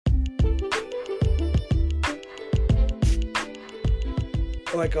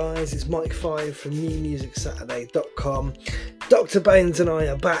Alright guys, it's Mike 5 from NewMusicSaturday.com. Dr. Bones and I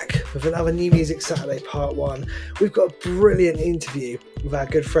are back with another New Music Saturday Part 1. We've got a brilliant interview with our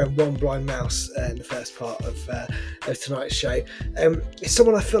good friend One Blind Mouse in the first part of tonight's show. It's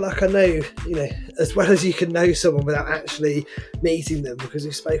someone I feel like I know, as well as you can know someone without actually meeting them, because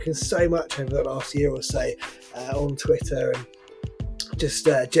we've spoken so much over the last year or so on Twitter and just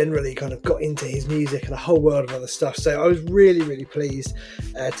generally kind of got into his music and a whole world of other stuff. So I was really, really pleased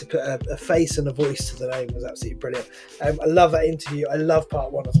to put a face and a voice to the name. It was absolutely brilliant. I love that interview. I love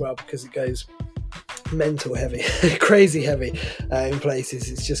part 1 as well because it goes mental heavy, crazy heavy in places.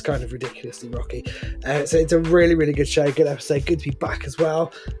 It's just kind of ridiculously rocky. So it's a really, really good show, good episode, good to be back as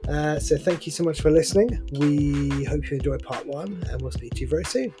well. So thank you so much for listening. We hope you enjoyed part 1 and we'll speak to you very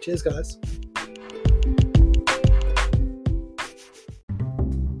soon. Cheers, guys.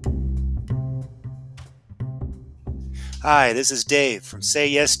 Hi, this is Dave from Say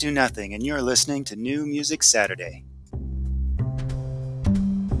Yes, Do Nothing, and you're listening to New Music Saturday.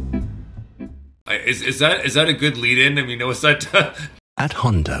 Is that a good lead-in? I mean, was that... At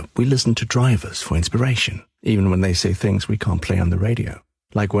Honda, we listen to drivers for inspiration, even when they say things we can't play on the radio.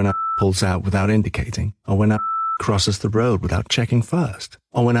 Like when a pulls out without indicating, or when a crosses the road without checking first,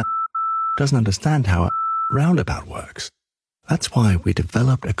 or when a doesn't understand how a roundabout works. That's why we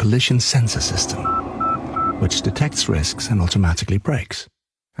developed a collision sensor system, which detects risks and automatically brakes.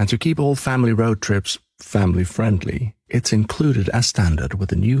 And to keep all family road trips family-friendly, it's included as standard with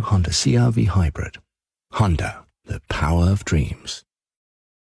the new Honda CR-V Hybrid. Honda, the power of dreams.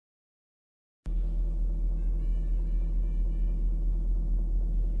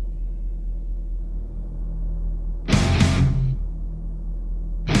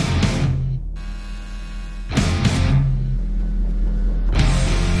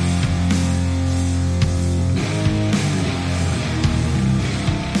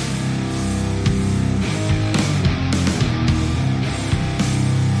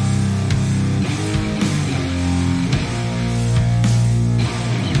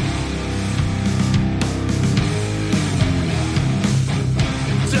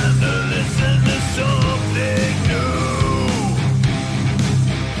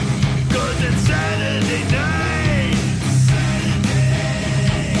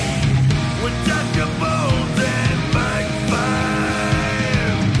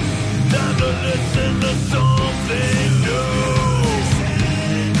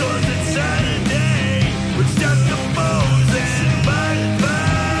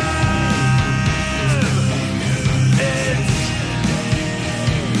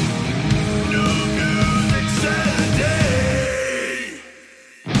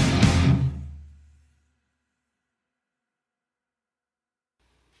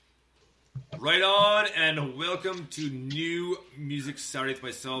 Right on, and welcome to New Music Saturday with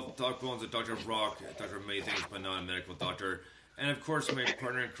myself, Doc Bones, a doctor of rock, a doctor of many things, but not a medical doctor. And of course, my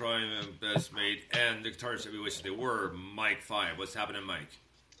partner in crime and best mate, and the guitarist that we wish they were, Mike 5. What's happening, Mike?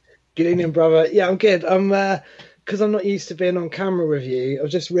 Good evening, brother. Yeah, I'm good. Because I'm not used to being on camera with you,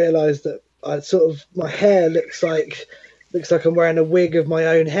 I've just realised that my hair looks like I'm wearing a wig of my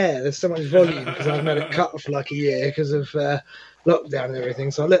own hair. There's so much volume because I've had it cut for like a year because of lockdown and everything.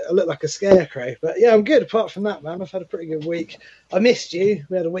 So I look like a scarecrow. But yeah, I'm good. Apart from that, man, I've had a pretty good week. I missed you.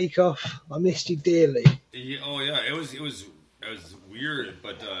 We had a week off. I missed you dearly. Yeah, it was weird,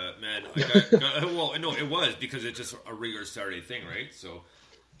 but man, well, no, it was because it's just a regular Saturday thing, right? So.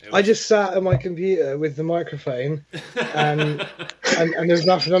 I just sat at my computer with the microphone and there was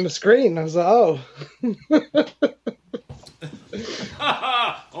nothing on the screen. I was like, oh.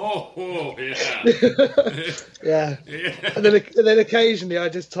 oh, yeah. Yeah. And then occasionally I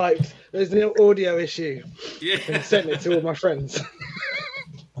just typed, there's an audio issue. Yeah. And sent it to all my friends.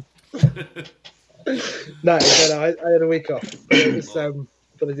 No, I had a week off.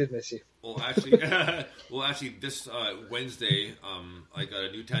 But I did miss you. Well, actually, this Wednesday, I got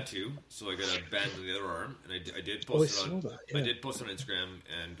a new tattoo. So I got a band on the other arm, and I did post it on. I did post it on Instagram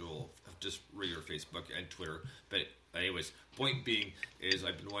and just regular Facebook and Twitter. But anyways, point being is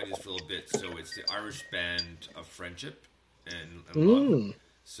I've been wanting this for a little bit. So it's the Irish Band of Friendship and Love.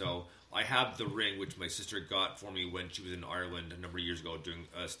 So I have the ring, which my sister got for me when she was in Ireland a number of years ago doing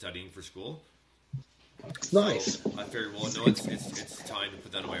studying for school. Nice. So I figured, well, no, it's time to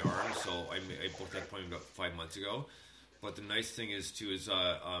put that on my arm. So I booked that appointment about 5 months ago. But the nice thing is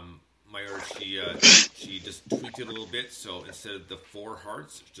Myra, she just tweaked it a little bit. So instead of the 4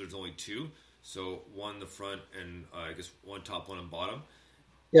 hearts, there's only 2. So one in the front and I guess one top, one on bottom.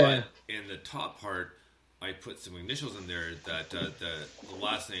 Yeah. But in the top heart, I put some initials in there that the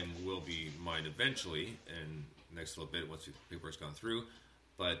last name will be mine eventually, and next little bit once the paperwork's gone through.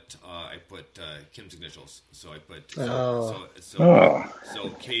 but I put Kim's initials. So I put Oh. so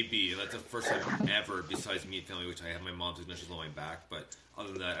KB, and that's the first time ever, besides me and family, which I have my mom's initials on my back. But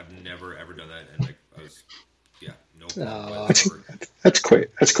other than that, I've never ever done that, and I was no problem whatsoever. That's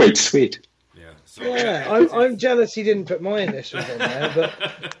quite sweet. Yeah. So I'm jealous he didn't put my initials on there, but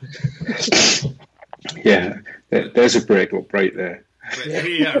yeah, there's a breakup right there. But,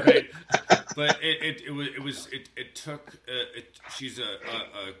 yeah, right. But it took. She's a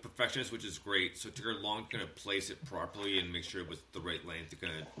perfectionist, which is great. So it took her long to kind of place it properly and make sure it was the right length to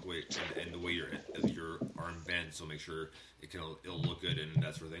kind of weight and the way your arm bends. So make sure it'll look good and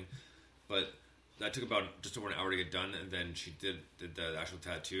that sort of thing. But that took about just over an hour to get done, and then she did the actual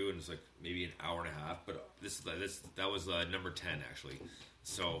tattoo, and it's like maybe an hour and a half. But that was number 10 actually.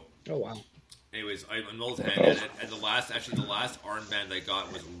 So. Oh wow. Anyways, I annulled hand, and the last armband I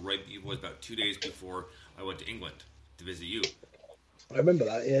got was about 2 days before I went to England to visit you. I remember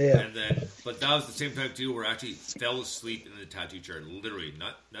that, yeah. And then, but that was the same time too, where I actually fell asleep in the tattoo chair, literally,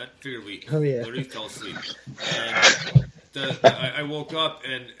 not figuratively, literally fell asleep. And I woke up,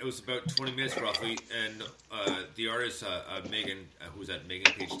 and it was about 20 minutes roughly, and the artist Megan, who's at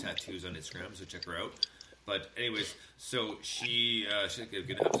Megan Page Tattoos on Instagram, so check her out. But anyways, so she's like,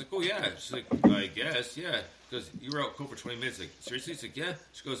 I was like, oh yeah. She's like, I guess, yeah. Because you were out cold for 20 minutes. Like, seriously? She's like, yeah.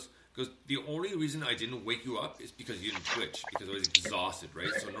 She goes, the only reason I didn't wake you up is because you didn't twitch, because I was exhausted,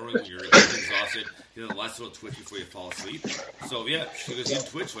 right? So normally when you're exhausted, you know, the last little twitch before you fall asleep. So yeah, she goes, you didn't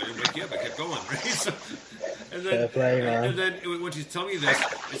twitch, so I didn't wake you up. I kept going, right? So, and then when she's telling me this,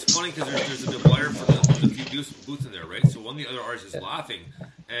 it's funny because there's a divider for the few booths in there, right? So one of the other artists is laughing,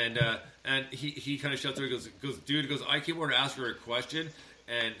 and he kind of shouts at her, goes, dude, I came over to ask her a question.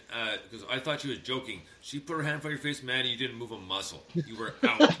 And because I thought she was joking, she put her hand in front of your face, man. You didn't move a muscle. You were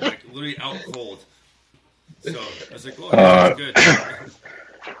out, like literally out cold. So I was like, "Oh, that's good."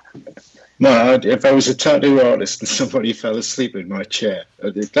 No, if I was a tattoo artist and somebody fell asleep in my chair,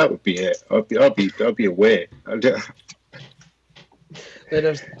 that would be it. I'd be away. They'd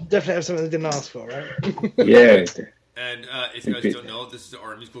definitely have something they didn't ask for, right? Yeah. And if you guys don't know, this is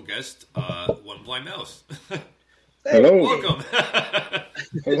our musical guest, One Blind Mouse. Hello. Welcome.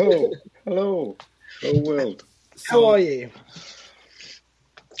 Hello, world. How are you?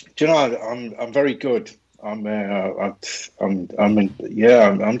 Do you know, I'm very good. I'm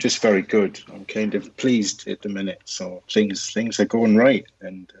just very good. I'm kind of pleased at the minute. So things are going right,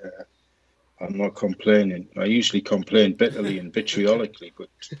 and I'm not complaining. I usually complain bitterly and vitriolically, but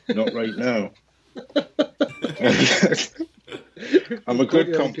not right now. I'm a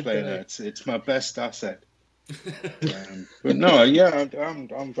good complainer. It's my best asset. But no, yeah,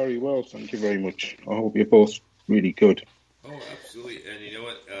 I'm very well. Thank you very much. I hope you're both really good. Oh, absolutely. And you know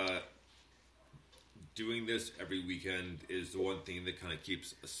what? Doing this every weekend is the one thing that kind of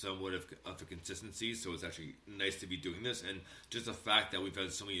keeps somewhat of a consistency. So it's actually nice to be doing this, and just the fact that we've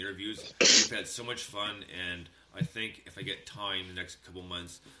had so many interviews, we've had so much fun. And I think if I get time the next couple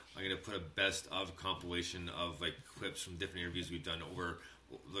months, I'm going to put a best of compilation of like clips from different interviews we've done over.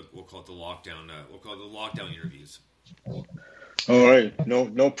 We'll call it the lockdown. We'll call it the lockdown interviews. All right,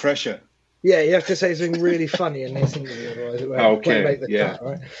 no pressure. Yeah, you have to say something really funny in this interview, otherwise it won't make the cut,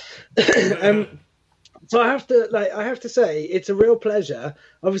 right? So I have to say, it's a real pleasure.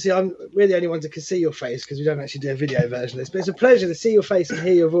 Obviously, we're the only ones that can see your face because we don't actually do a video version of this. But it's a pleasure to see your face and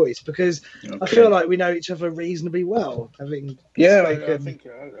hear your voice because I feel like we know each other reasonably well. I think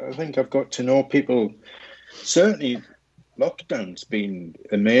I've got to know people. Certainly, lockdown's been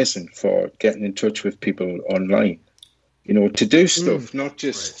amazing for getting in touch with people online. You know, to do stuff, not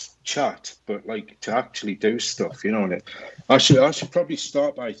just chat, but like to actually do stuff. You know, I should probably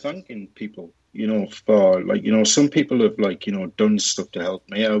start by thanking people. You know, for like, you know, some people have like, you know, done stuff to help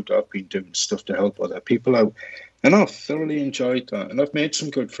me out. I've been doing stuff to help other people out, and I've thoroughly enjoyed that. And I've made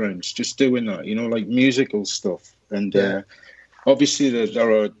some good friends just doing that. You know, like musical stuff. And obviously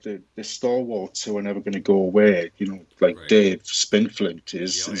there are the stalwarts who are never going to go away. You know, like Dave Spinflint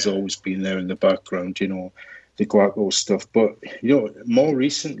has always been there in the background. You know, the Guaco stuff. But you know, more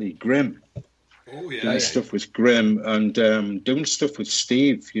recently, Grim. Oh yeah. Doing stuff with Grim and doing stuff with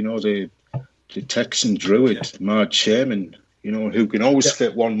Steve. You know, the Texan Druid, Mad Shaman, you know, who can always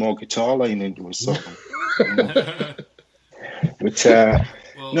fit one more guitar line into a song. But there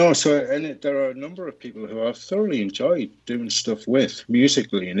are a number of people who I've thoroughly enjoyed doing stuff with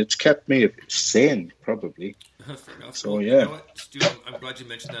musically, and it's kept me sane, probably. Fair enough. So well, yeah. You know what, Stu, I'm glad you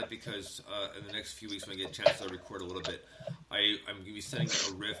mentioned that because in the next few weeks when I get a chance to record a little bit, I'm going to be sending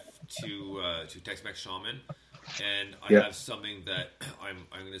a riff to Tex-Mex Shaman. And I have something that I'm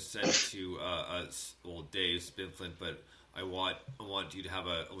going to send to Dave Spinflint, but I want you to have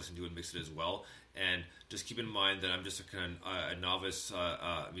a listen to it and mix it as well. And just keep in mind that I'm just a novice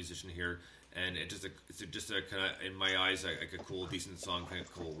musician here, and it's just a kind of, in my eyes, like a cool, decent song, kind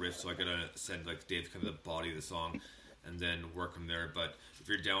of cool riff. So I gotta send like Dave kind of the body of the song, and then work from there. But if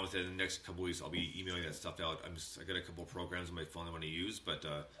you're down with it, in the next couple of weeks, I'll be emailing that stuff out. I got a couple of programs on my phone I want to use, but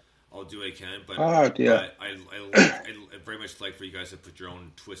I'll do what I can. But I very much like for you guys to put your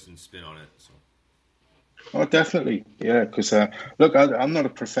own twist and spin on it. So. Oh, definitely, yeah. Because look, I'm not a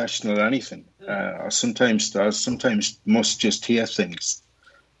professional at anything. I sometimes must just hear things,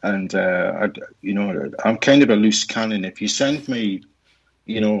 and I'm kind of a loose cannon. If you send me,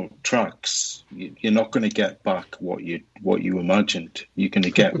 tracks, you're not going to get back what you imagined. You're going to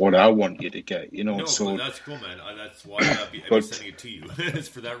get what I want you to get. No, so that's cool, man. That's why I'd be sending it to you. It's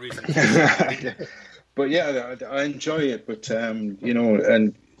for that reason. But yeah, I enjoy it. But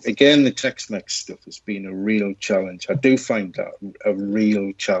and. Again, the Tex-Mex stuff has been a real challenge. I do find that a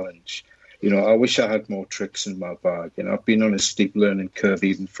real challenge. I wish I had more tricks in my bag. I've been on a steep learning curve,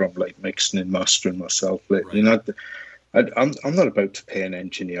 even from like mixing and mastering myself. Right. I'm not about to pay an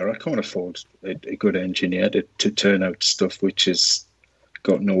engineer. I can't afford a good engineer to turn out stuff which has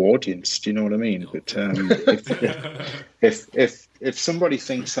got no audience. Do you know what I mean? No. But if somebody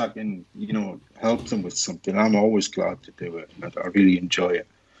thinks I can, help them with something, I'm always glad to do it. I really enjoy it.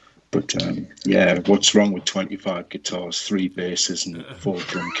 But what's wrong with 25 guitars, 3 basses, and 4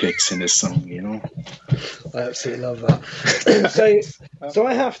 drum kits in a song? I absolutely love that. So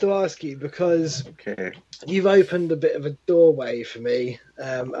I have to ask you, because you've opened a bit of a doorway for me,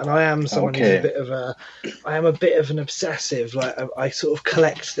 and I am someone who's I am a bit of an obsessive. Like I sort of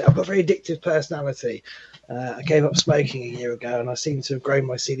collect. I've got a very addictive personality. I gave up smoking a year ago, and I seem to have grown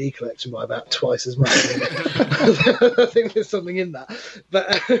my CD collection by about twice as much. I think there's something in that.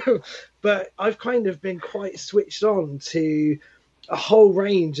 But I've kind of been quite switched on to a whole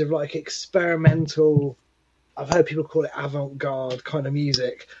range of like experimental, I've heard people call it avant-garde kind of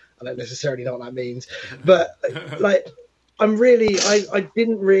music. I don't necessarily know what that means. But like, I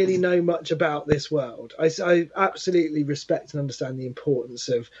didn't really know much about this world. I absolutely respect and understand the importance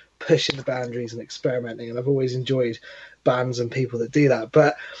of pushing the boundaries and experimenting, and I've always enjoyed bands and people that do that.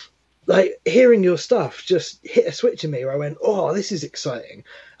 But like, hearing your stuff just hit a switch in me where I went, oh, this is exciting.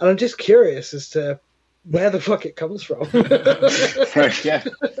 And I'm just curious as to where the fuck it comes from. Yeah.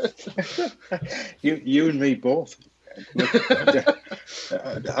 You and me both.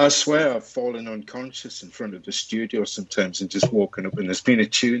 I swear I've fallen unconscious in front of the studio sometimes and just woken up and there's been a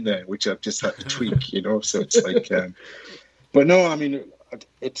tune there which I've just had to tweak, so it's like but no, I mean,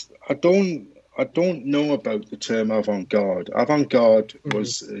 I don't know about the term avant-garde. Avant-garde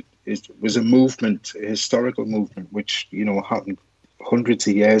was a movement, a historical movement which happened hundreds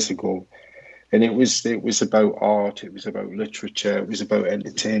of years ago, and it was about art, it was about literature, it was about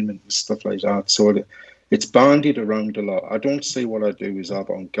entertainment and stuff like that. So it's bandied around a lot. I don't say what I do is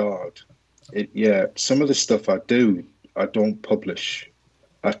avant-garde. Some of the stuff I do, I don't publish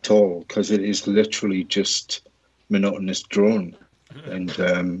at all because it is literally just monotonous drone.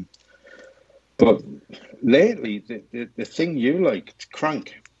 And but lately, the thing you liked,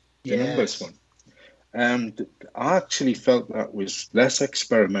 Crank, the Numbers one, I actually felt that was less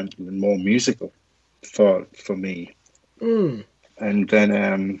experimental and more musical for me. And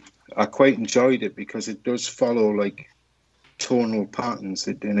then I quite enjoyed it because it does follow like tonal patterns,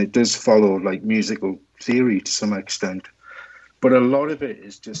 and it does follow like musical theory to some extent. But a lot of it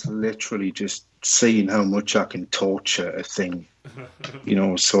is just literally just seeing how much I can torture a thing,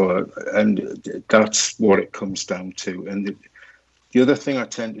 So, and that's what it comes down to. And the other thing I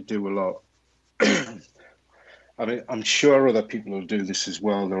tend to do a lot, I mean, I'm sure other people will do this as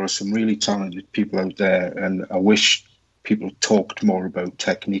well. There are some really talented people out there, and I wish people talked more about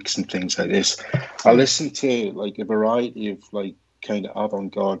techniques and things like this. I listen to like a variety of like kind of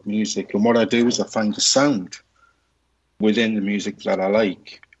avant-garde music, and what I do is I find the sound within the music that I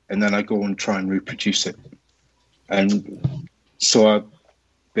like, and then I go and try and reproduce it. And so I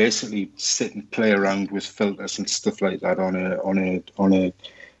basically sit and play around with filters and stuff like that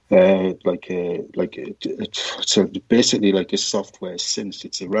so basically like a software synth.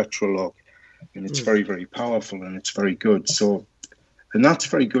 It's a Retrolog, and it's very, very powerful, and it's very good. So, and that's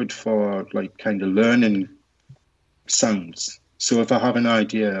very good for like kind of learning sounds. So if I have an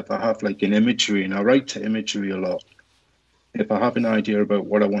idea, if I have like an imagery, and I write to imagery a lot, if I have an idea about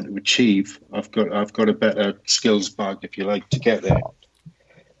what I want to achieve, I've got a better skills bag, if you like, to get there.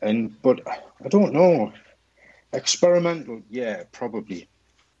 But I don't know, experimental, yeah, probably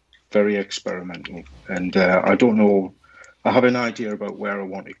very experimental, and I don't know. I have an idea about where I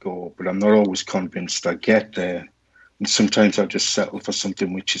want to go, but I'm not always convinced I get there And sometimes I just settle for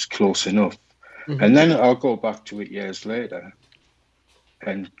something which is close enough. And then I'll go back to it years later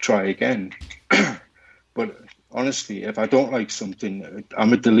and try again. But honestly, if I don't like something,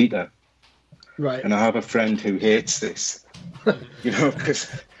 I'm a deleter. Right. And I have a friend who hates this, because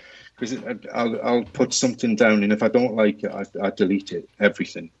I'll put something down, and if I don't like it, I delete it,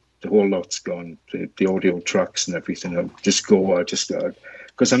 everything. The whole lot's gone, the audio tracks and everything.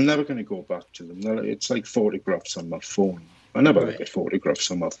 Because I'm never going to go back to them. It's like photographs on my phone. I never look at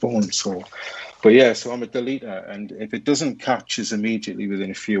photographs on my phone. So I'm a deleter, and if it doesn't catch us immediately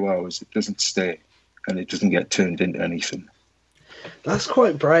within a few hours, it doesn't stay, and it doesn't get turned into anything. That's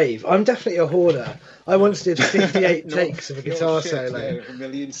quite brave. I'm definitely a hoarder. I once did 58 takes of a guitar solo. A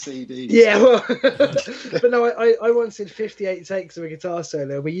million CDs. Yeah, well, but no, I once did 58 takes of a guitar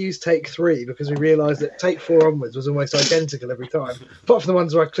solo. We used take 3 because we realised that take 4 onwards was almost identical every time, apart from the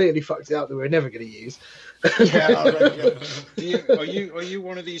ones where I clearly fucked it up that we were never going to use. Are you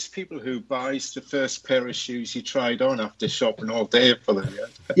one of these people who buys the first pair of shoes you tried on after shopping all day for them?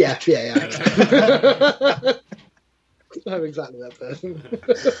 Yeah. I'm exactly that person.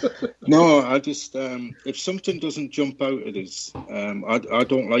 No, I just if something doesn't jump out at us, I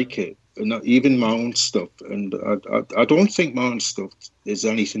don't like it, and even my own stuff. And I don't think my own stuff is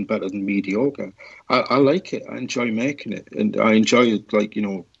anything better than mediocre. I like it. I enjoy making it, and I enjoy it.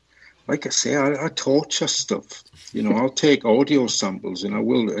 Like I say, I torture stuff. I'll take audio samples and I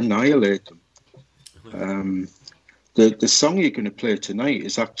will annihilate them. The song you're going to play tonight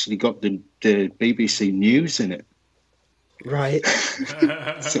has actually got the BBC News in it. Right.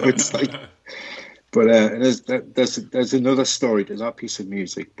 So it's like, but there's another story to that piece of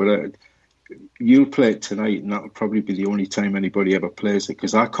music. But you'll play it tonight, and that'll probably be the only time anybody ever plays it,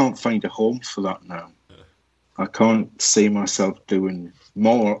 because I can't find a home for that now. I can't see myself doing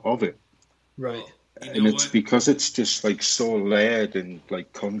more of it. Right. And it's because it's just like so layered and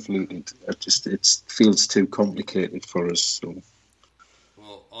like convoluted. It feels too complicated for us. So.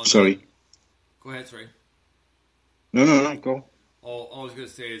 Well, sorry. Go ahead. Sorry. No, go. All I was going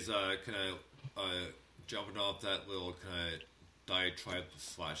to say is jumping off that little kind of diatribe /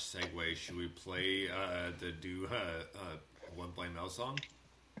 segue, should we play the One Blind Mouse song?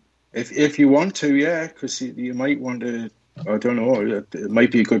 If you want to, yeah, because you might want to. I don't know. It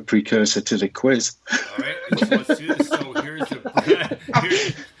might be a good precursor to the quiz. All right, let's do this. So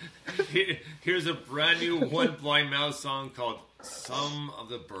here's a brand new One Blind Mouse song called "Some of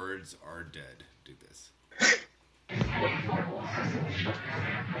the Birds Are Dead." Do this.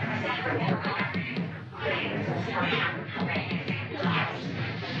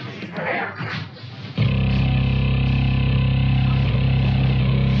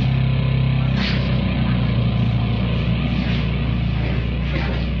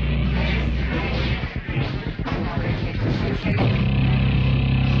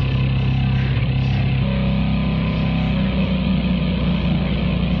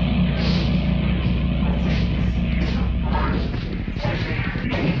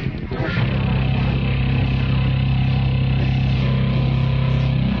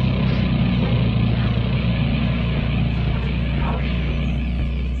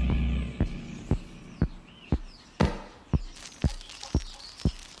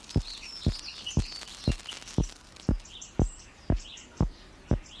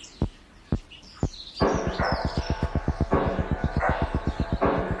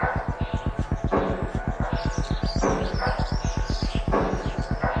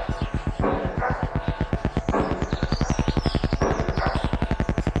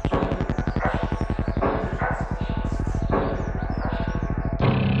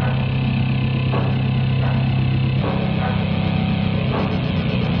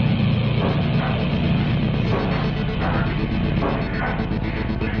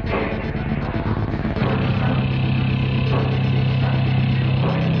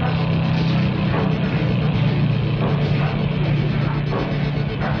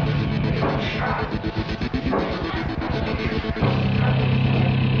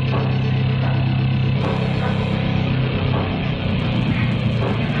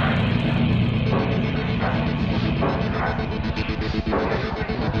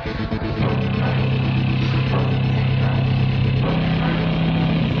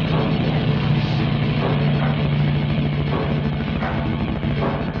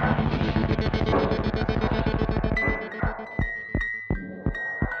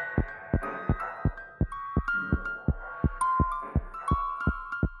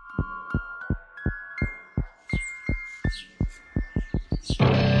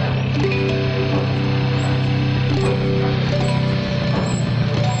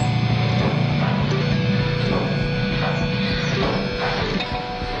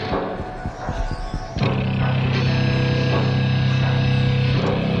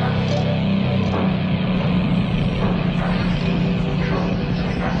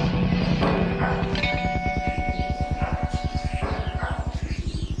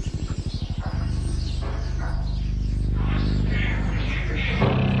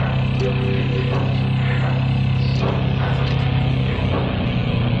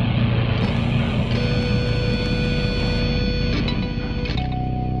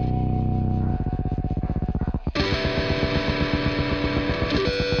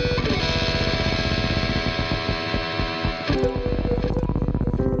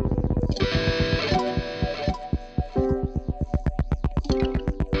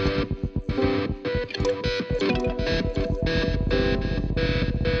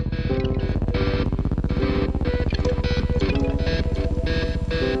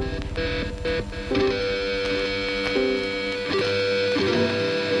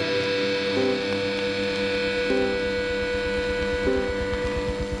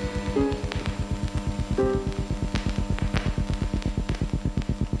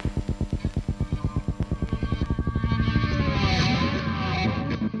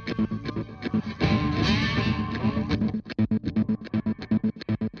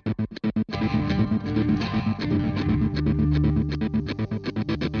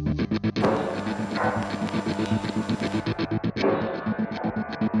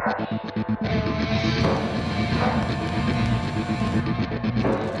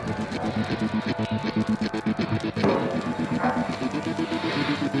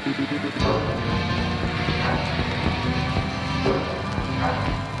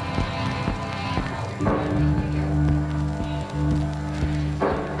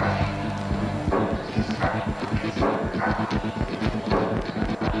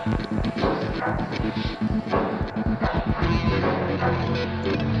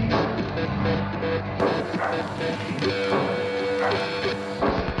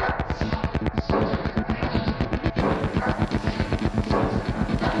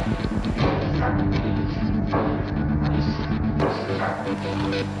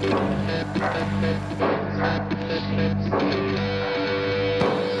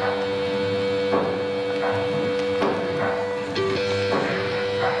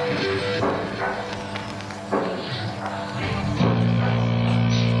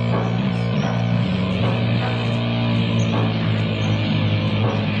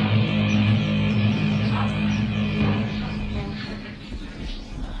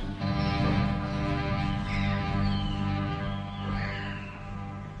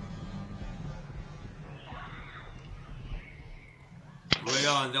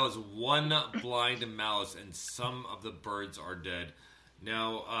 That was One Blind Mouse, and Some of the Birds Are Dead.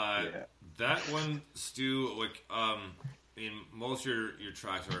 Now, that one, Stu, like, most of your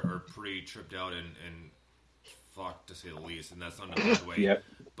tracks are pretty tripped out and fucked, to say the least, and that's not in a bad way. Yep.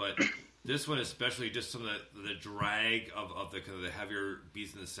 But this one, especially, just some of the drag of the kind of the heavier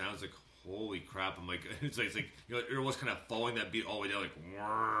beats and the sounds, like, holy crap! I'm like, it's like you know, you're almost kind of following that beat all the way down, like,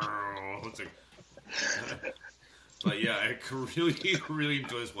 wow. It's like. But yeah, I really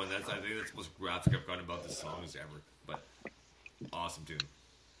enjoy this one. I think that's the most graphic I've gotten about this songs ever. But awesome tune.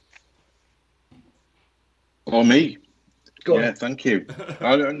 Oh, me? Go on. Yeah, thank you.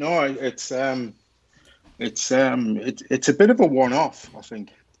 I don't know. It's a bit of a one-off, I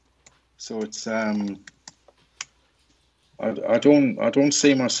think. So it's I don't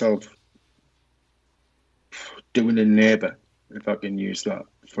see myself doing a neighbour, if I can use that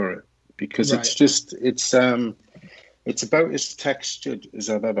for it, because it's about as textured as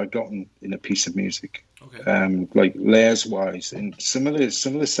I've ever gotten in a piece of music. Okay. Like layers wise, and some of the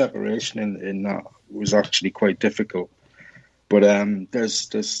separation in that was actually quite difficult. But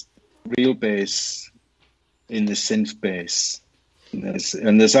there's real bass in the synth bass,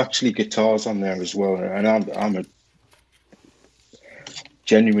 and there's actually guitars on there as well. And I'm a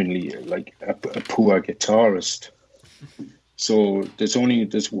genuinely like a poor guitarist. So there's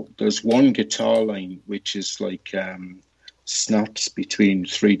one guitar line which is like snaps between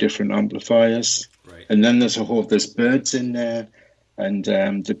 3 different amplifiers, right. And then there's birds in there, and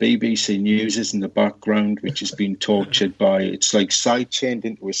the BBC News is in the background, which has been tortured by, it's like sidechained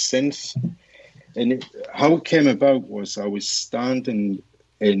into a synth. And how it came about was I was standing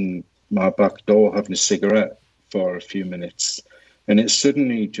in my back door having a cigarette for a few minutes, and it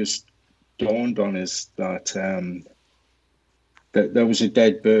suddenly just dawned on us that there was a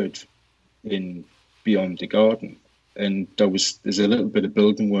dead bird in beyond the garden, and there's a little bit of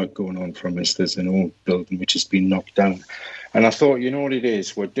building work going on from us. There's an old building which has been knocked down, and I thought, you know what it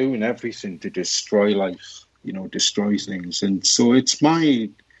is, we're doing everything to destroy life, destroy things. And so it's my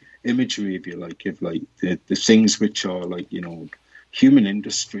imagery, if you like, of like the things which are like, human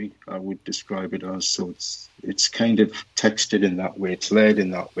industry, I would describe it as. So it's kind of textured in that way, it's laid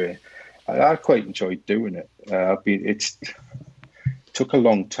in that way. I quite enjoyed doing it. It took a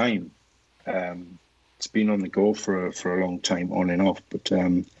long time. It's been on the go for a long time, on and off. But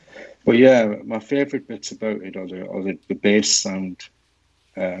yeah, my favourite bits about it are the bass sound.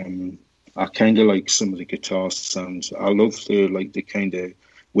 I kind of like some of the guitar sounds. I love the kind of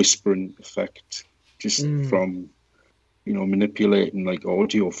whispering effect just from manipulating like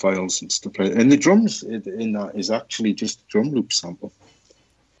audio files and stuff like that. And the drums in that is actually just a drum loop sample,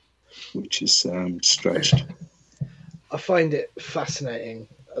 which is stretched. I find it fascinating.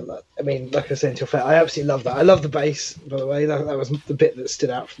 I mean, like I said, I absolutely love that. I love the bass, by the way. That was the bit that stood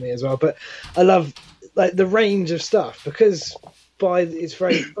out for me as well. But I love like the range of stuff, because by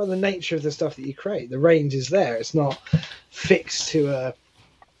the nature of the stuff that you create, the range is there. It's not fixed to a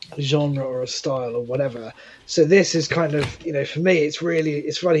genre or a style or whatever. So this is kind of, for me, it's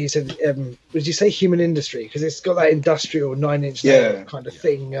funny you said, would you say human industry? Because it's got that industrial 9-inch nail kind of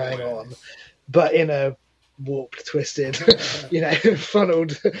thing going on, but in a warped, twisted,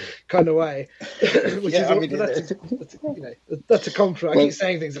 funneled kind of way. Which that's a compliment. I keep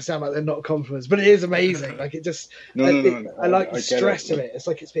saying things that sound like they're not compliments, but it is amazing. Like it just, I like the stress of it. It's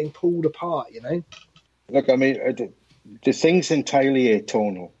like it's being pulled apart. Look, I mean, the thing's entirely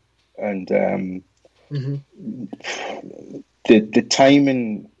atonal, and the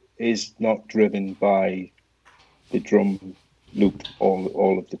timing is not driven by the drum loop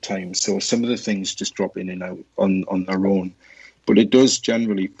all of the time. So some of the things just drop in and out on their own. But it does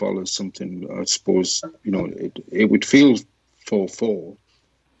generally follow something, I suppose, it would feel 4/4,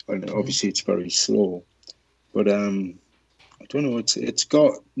 and obviously it's very slow. But I don't know, it's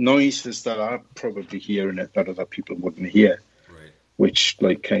got noises that I probably hear in it that other people wouldn't hear, right. Which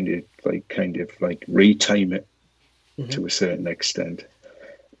kind of retime it to a certain extent.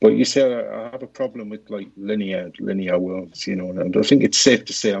 But you say I have a problem with like linear worlds, and I think it's safe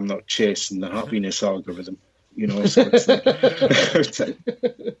to say I'm not chasing the happiness algorithm, So it's like,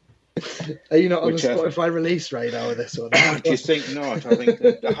 are you not on the Spotify release radar with this one? Do you think not? I think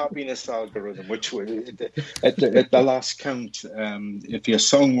the happiness algorithm, which at the last count, if your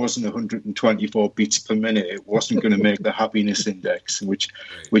song wasn't 124 beats per minute, it wasn't going to make the happiness index, which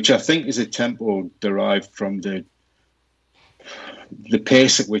I think is a tempo derived from the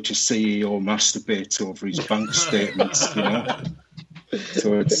pace at which a CEO masturbates over his bank statements,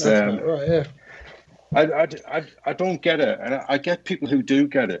 So it's right, yeah. I don't get it, and I get people who do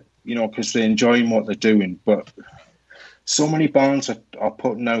get it, because they're enjoying what they're doing. But so many bands are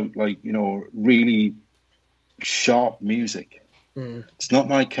putting out really sharp music. It's not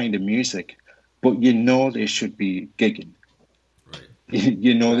my kind of music, but they should be gigging. Right.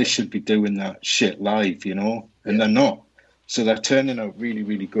 They should be doing that shit live, and they're not. So they're turning out really,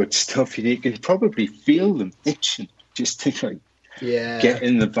 really good stuff. You can probably feel them itching just to get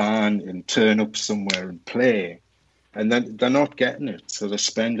in the van and turn up somewhere and play. And then they're not getting it. So they're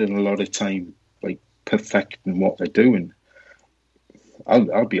spending a lot of time perfecting what they're doing.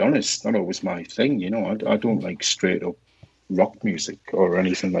 I'll be honest, not always my thing, I don't like straight up rock music or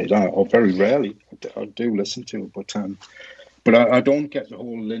anything like that, or very rarely. I do listen to it, but I don't get the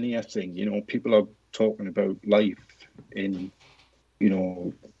whole linear thing. People are talking about life in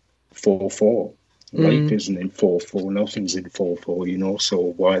 4/4. Life isn't in 4/4. Nothing's in 4/4.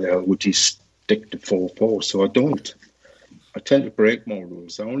 So why the hell would you stick to 4/4? So I don't. I tend to break more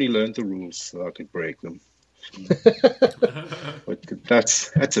rules. I only learned the rules so I could break them. But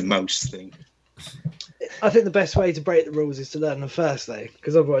that's a mouse thing. I think the best way to break the rules is to learn them first, though,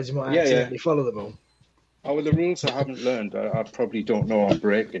 because otherwise you might accidentally follow them all. Oh, well, the rules I haven't learned, I probably don't know I'm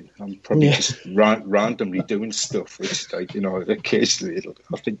breaking. I'm probably just randomly doing stuff, which, occasionally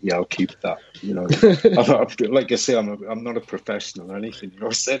I think, I'll keep that. Like I say, I'm not a professional or anything.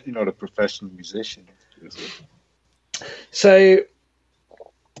 I'm certainly not a professional musician. So,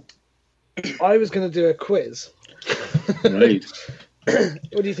 I was going to do a quiz. Right.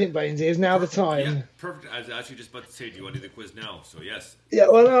 What do you think, Bainesy? Is now the time? Yeah, perfect. I was actually just about to say, do you want to do the quiz now? So, yes. Yeah,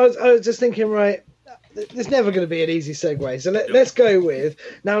 well, I was just thinking, right, there's never going to be an easy segue. So let's go with...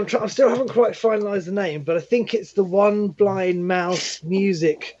 Now, I still haven't quite finalised the name, but I think it's the One Blind Mouse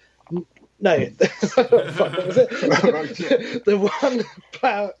Music... No. What was it? The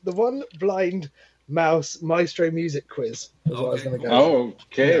One Blind Mouse Maestro Music Quiz. Is what I was going to go. Oh,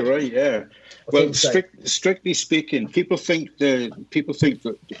 okay, right, yeah. Well, strictly speaking, people think that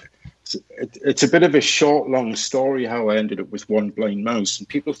it's a bit of a short, long story how I ended up with One Blind Mouse, and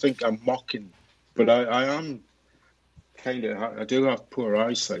people think I'm mocking, but I am kind of. I do have poor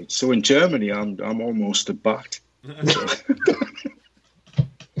eyesight, so in Germany I'm almost a bat.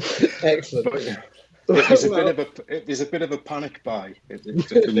 Excellent. It was a bit of a panic buy to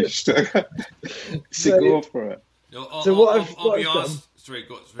finish. So go for it. No, I'll be honest. Sorry,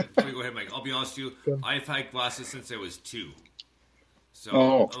 go ahead, Mike. I'll be honest with you. I've had glasses since I was 2. So,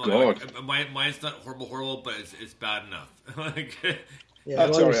 God. Mine's not horrible, but it's bad enough. Yeah,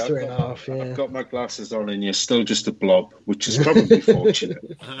 that's all right. 3.5. Yeah. I've got my glasses on, and you're still just a blob, which is probably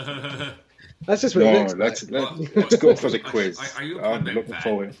fortunate. That's just what let's go for the quiz. Are you I'm looking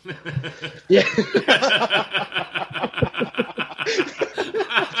forward. Yeah.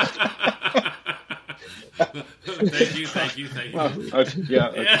 Thank you.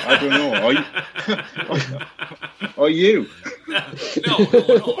 I don't know. Are you? No.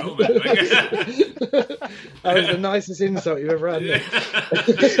 That was the nicest insult you've ever had.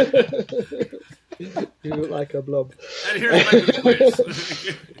 You look like a blob. And here's my quiz.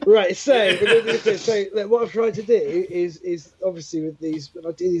 Right, so what I've tried to do is obviously with these, when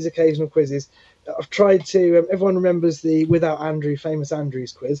I do these occasional quizzes, I've tried to. Everyone remembers the Without Andrew, famous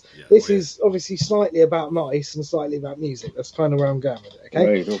Andrew's quiz. Yeah, this is obviously slightly about mice and slightly about music. That's kind of where I'm going with it. Okay.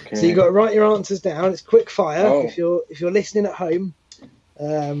 Right, okay. So you've got to write your answers down. It's quick fire. Oh. If you're listening at home,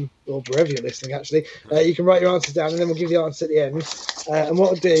 or wherever you're listening, actually, you can write your answers down, and then we'll give you the answer at the end. And what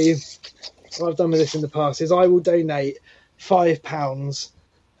I'll do, what I've done with this in the past, is I will donate £5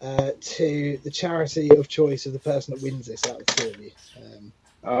 to the charity of choice of the person that wins this out of 2 of you.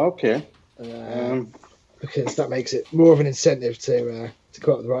 Okay. because that makes it more of an incentive to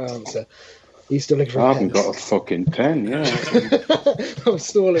come up with the right answer. Are you still looking for a pen? I haven't got a fucking pen, yeah. I'm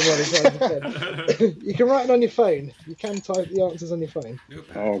stalling while he's writing the pen. You can write it on your phone. You can type the answers on your phone.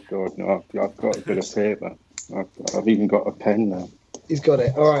 Oh, God, no. I've got a bit of paper. I've even got a pen now. He's got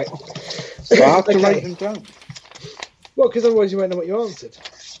it. All right. So I have to write them down. Well, because otherwise you won't know what you answered.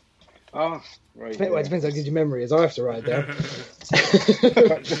 Oh, right. Well, it depends how good your memory is. I have to write it down.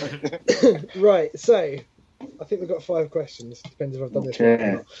 Right, so I think we've got 5 questions. Depends if I've done this right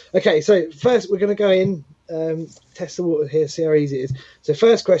or not. Okay, so first we're going to go in, test the water here, see how easy it is. So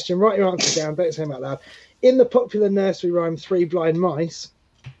first question, write your answer down, don't say them out loud. In the popular nursery rhyme Three Blind Mice,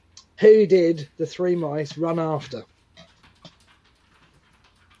 who did the 3 mice run after?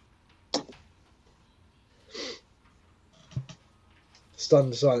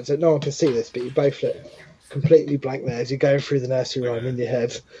 Stunned silence. So no one can see this, but you both look completely blank there as you're going through the nursery rhyme in your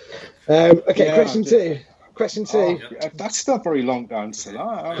head. Okay, yeah, question 2. Question 2. Oh, that's not very long to answer.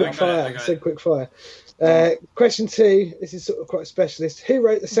 Quick fire. Say quick fire. Question 2. This is sort of quite a specialist. Who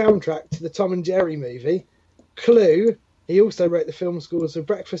wrote the soundtrack to the Tom and Jerry movie? Clue. He also wrote the film scores for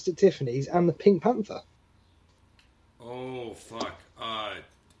Breakfast at Tiffany's and The Pink Panther. Oh fuck. Don't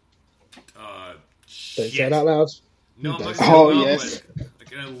say it out loud. No, I'm not yes.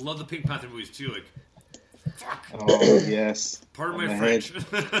 Like, I love the Pink Panther movies too. Like, fuck. Oh yes. Pardon my French.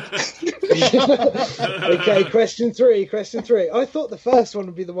 Okay, question 3. Question 3. I thought the first one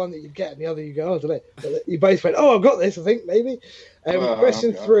would be the one that you'd get, and the other you go, oh, I don't know. But you both went, oh, I've got this. I think maybe.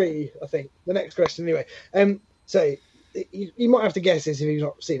 Question 3. I think the next question anyway. So you might have to guess this if you've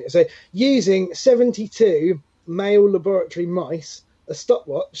not seen it. So using 72 male laboratory mice, a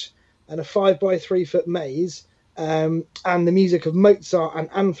stopwatch, and a 5x3 foot maze. And the music of Mozart and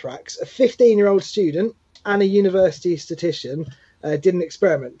Anthrax, a 15-year-old student and a university statistician did an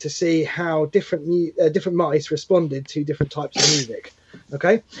experiment to see how different mice responded to different types of music.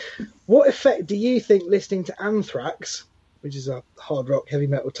 Okay, what effect do you think listening to Anthrax, which is a hard rock, heavy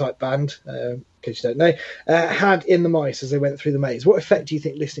metal type band, in case you don't know, had in the mice as they went through the maze? What effect do you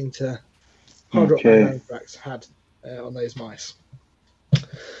think listening to hard rock band Anthrax had on those mice?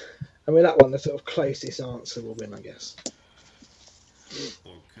 And with that one, the sort of closest answer will win, I guess.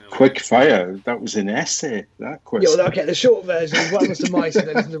 Quick fire. That was an essay, that question. Yeah, well, okay, the short version is what was the mice and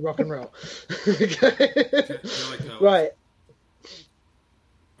then listen to rock and roll. Right.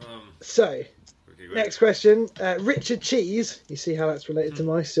 So, next question. Richard Cheese. You see how that's related to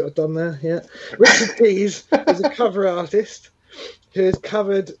mice? Sort of done there, yeah. Richard Cheese is a cover artist who has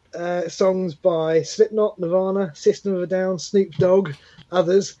covered songs by Slipknot, Nirvana, System of a Down, Snoop Dogg,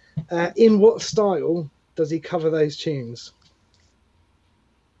 others. In what style does he cover those tunes?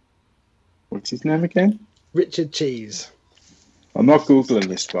 What's his name again? Richard Cheese. I'm not Googling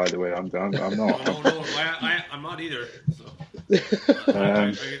this, by the way. I'm not. No, I'm not either. So.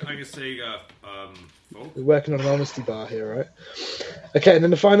 I can say folk. We're working on an honesty bar here, right? Okay, and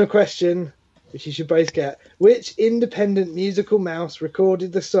then the final question, which you should both get. Which independent musical mouse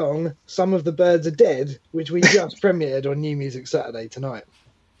recorded the song Some of the Birds Are Dead, which we just premiered on New Music Saturday tonight?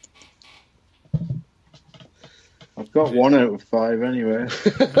 I've got 1 out of 5 anyway.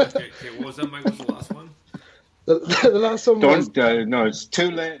 Okay, what was that, Mike? What was the last one? The last one was... no, it's too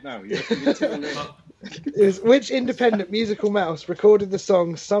late now. You're too late. Which independent musical mouse recorded the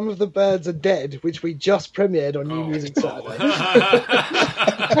song Some of the Birds Are Dead, which we just premiered on New Music Saturday?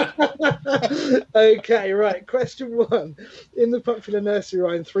 Okay, right. Question 1. In the popular nursery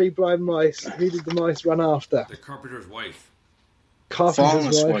rhyme Three Blind Mice, who did the mice run after? The Carpenter's Wife.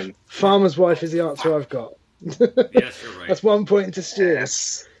 Carpenter's wife. Farmer's Wife is the answer I've got. Yes, you're right. That's 1 point to Stu.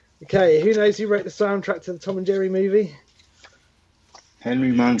 Yes. Okay, who knows who wrote the soundtrack to the Tom and Jerry movie?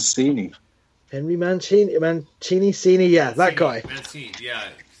 Henry Mancini. Henry Mancini, yeah, that guy. Mancini, yeah.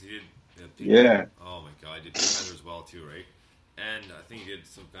 Yeah. Oh my god, he did Pink Panther as well too, right? And I think he did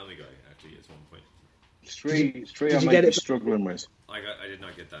some Family Guy actually at one point. Three I might be struggling with. I did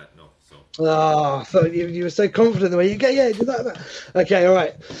not get that, no. So. Oh, I thought you were so confident the way you get. Yeah, did that. Okay, all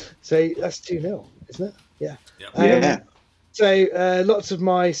right. So that's 2-0, isn't it? Yeah. Yeah. So lots of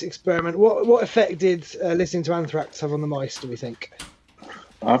mice experiment. What effect did listening to Anthrax have on the mice, do we think?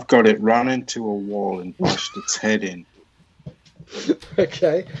 I've got it ran into a wall and bashed its head in.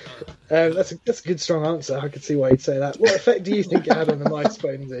 Okay. That's a good strong answer. I could see why you'd say that. What effect do you think it had on the mice,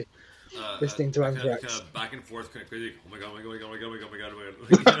 Bonesy? Listening to Anthrax. Kind of back and forth, kind of crazy. Oh my god,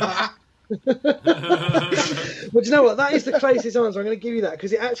 Well, do you know what? That is the closest answer. I'm going to give you that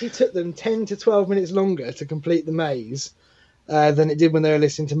because it actually took them 10 to 12 minutes longer to complete the maze than it did when they were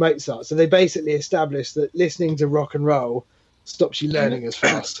listening to Mozart. So they basically established that listening to rock and roll stops you learning as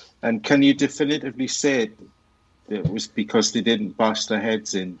fast. And can you definitively say it was because they didn't bash their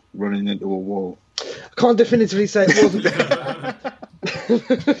heads in running into a wall? I can't definitively say it wasn't.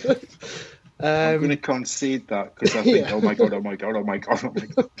 I'm going to concede that because I think, oh my god.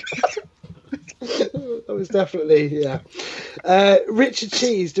 That was definitely, yeah. Richard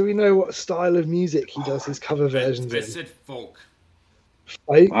Cheese, do we know what style of music he does his cover versions in? I said folk.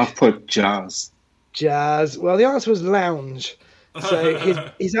 Folk? I've put jazz. Jazz. Well, the answer was lounge. So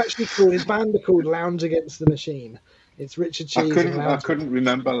his band are called Lounge Against the Machine. It's Richard Cheese. I couldn't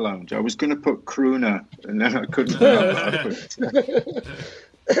remember lounge. I was going to put crooner, and then I couldn't remember.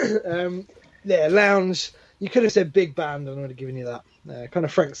 Yeah, lounge. You could have said big band, and I would have given you that. Kind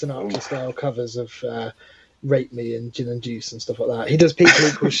of Frank Sinatra style covers of Rape Me and Gin and Juice and stuff like that. He does People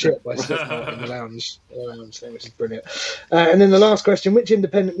Equal Shit by Slipknot in the lounge thing, which is brilliant. And then the last question: which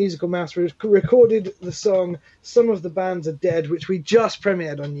independent musical mouse recorded the song "Some of the Bands Are Dead," which we just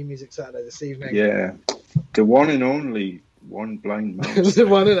premiered on New Music Saturday this evening? Yeah, the one and only One Blind Mouse. The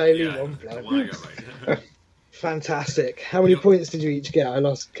one and only One Blind. The one I got right. Fantastic. How many points did you each get? I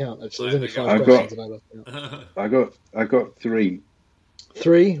lost count, actually. There's only 5 questions and I lost count. I got 3.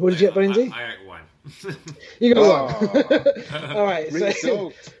 3? What did you get, Bonesy? I got 1. You got 1. All right.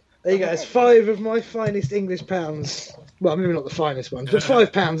 So, there you go. It's 5 of my finest English pounds. Well, maybe not the finest ones, but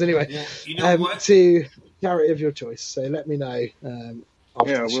 £5 anyway. Well, you know what? To charity of your choice. So let me know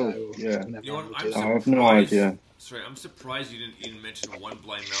after the show. Yeah. You know what? I have no idea. Sorry, I'm surprised you didn't even mention One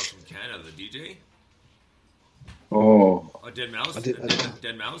Blind Mouse from Canada, the DJ. Oh, Dead Mouse?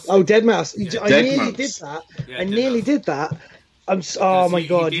 Dead Mouse? Oh, Dead Mouse. I nearly Mouse. did that. Yeah, I nearly did that. Oh my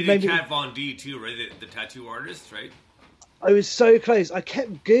god! He did Kat Von D too, right? The tattoo artist, right? I was so close. I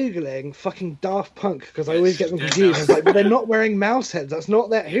kept googling fucking Daft Punk because I always get them confused. I was like, but they're not wearing mouse heads. That's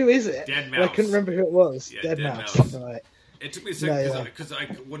not that. Who is it? Dead And I Mouse. couldn't remember who it was. Yeah, Dead Dead Mouse. Mouse. Right. It took me a second because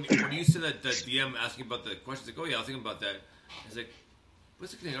when you said that DM asking about the questions, like, oh yeah, I was thinking about that. I was like,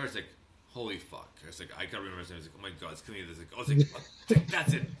 what's the Canadian artist? Like, holy fuck! I was like, I can't remember his name. I was like, oh my god, it's Canadian. I was like,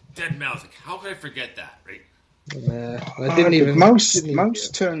 that's it, Dead Mouse. Like, how could I forget that? Right? I didn't even. Mouse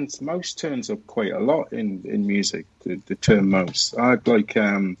turns up quite a lot in music. The term mouse. I'd like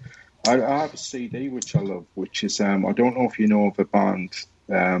I have a CD which I love, which is I don't know if you know of a band.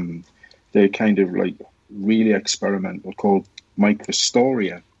 They're kind of like really experimental called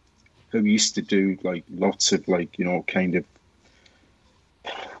Microstoria, who used to do like lots of like kind of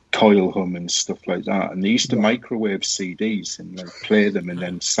coil hum and stuff like that, and they used to microwave CDs and like play them and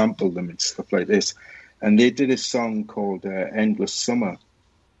then sample them and stuff like this. And they did a song called Endless Summer,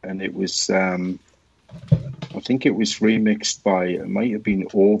 and it was I think it was remixed by, it might have been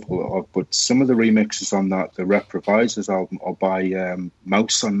Oval, but some of the remixes on that, the Reprovisers album, are by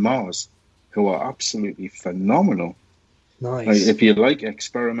Mouse on Mars, who are absolutely phenomenal. Nice. Like, if you like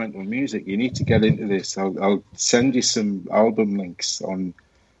experimental music, you need to get into this. I'll send you some album links on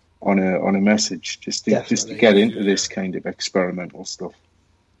a message just to get into this kind of experimental stuff,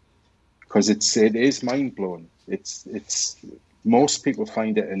 because it is mind blowing. It's most people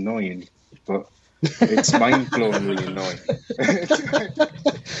find it annoying, but it's mind blowingly annoying.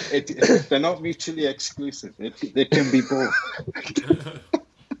 They're not mutually exclusive. They can be both.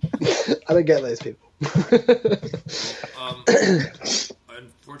 I don't get those people.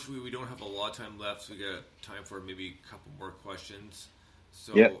 Unfortunately, we don't have a lot of time left, so we got time for maybe a couple more questions.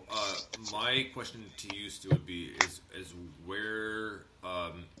 So, my question to you, Stu, would be is where,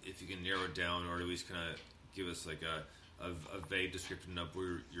 if you can narrow it down, or at least kind of give us like a vague description of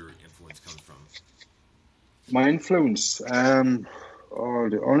where your influence comes from. My influence,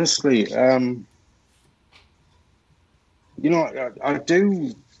 honestly, I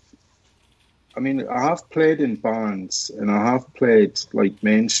do. I mean, I have played in bands, and I have played like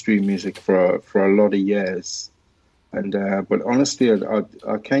mainstream music for a lot of years. And but honestly, I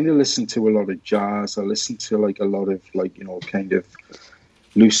kind of listen to a lot of jazz. I listen to like a lot of kind of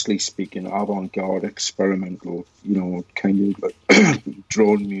loosely speaking avant-garde, experimental, kind of like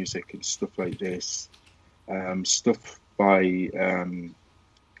drone music and stuff like this. Stuff by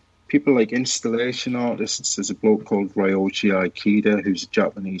people like installation artists. There's a bloke called Ryoji Aikida who's a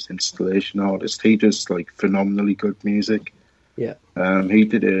Japanese installation artist. He does like phenomenally good music. Yeah. He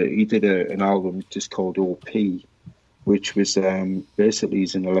did an album just called OP, which was basically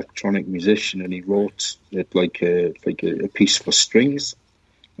he's an electronic musician, and he wrote it like a piece for strings,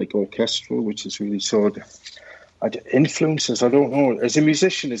 like orchestral, which is really sort of influences. I don't know. As a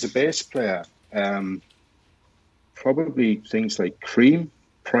musician, as a bass player, probably things like Cream,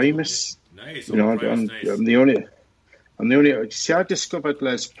 Primus. Nice. I'm the only. See, I discovered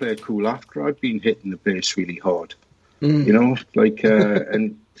Les Play Cool after I'd been hitting the bass really hard. You know, like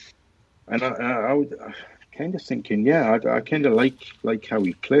and I would kind of thinking, yeah, I kind of like how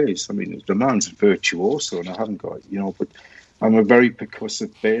he plays. I mean, the man's a virtuoso, and I haven't got, you know, but I'm a very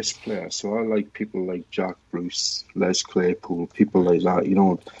percussive bass player, so I like people like Jack Bruce, Les Claypool, people like that, you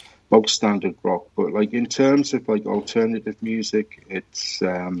know, bog standard rock. But like in terms of like alternative music, it's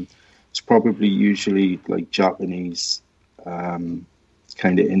probably usually like Japanese kind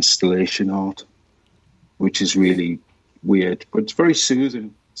of installation art, which is really weird, but it's very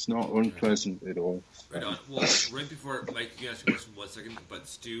soothing. It's not unpleasant at all. Right on. Well, right before Mike, you asked a question 1 second, but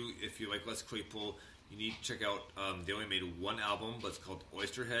Stu, if you like Les Claypool, you need to check out. They only made one album, but it's called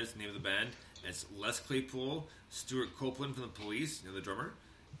Oysterhead. It's the name of the band. And it's Les Claypool, Stuart Copeland from the Police, you know, the drummer,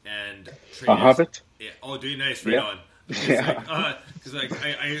 and I have it. Yeah. Oh, do you nice? Right on. Yeah. Because I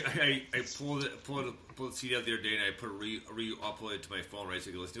pulled the CD out the other day and I put re-upload it to my phone. Right,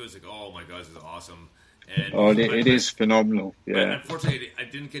 so let's do it. It's like, oh my god, this is awesome. And it is phenomenal. Yeah. But unfortunately, I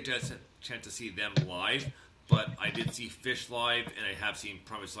didn't get a chance to see them live, but I did see Fish live, and I have seen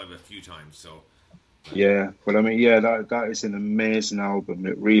Promise live a few times. So. Yeah, but I mean, yeah, that is an amazing album.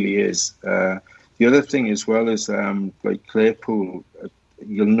 It really is. The other thing as well is like Claypool.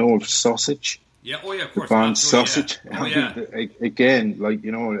 You'll know of Sausage. Yeah. Oh yeah. Of course. The band Sausage. Yeah. Oh yeah. Again, like,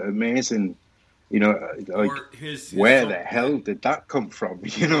 you know, amazing. You know, like where the hell did that come from?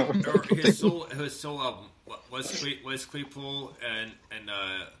 You know, or his soul album was Claypool and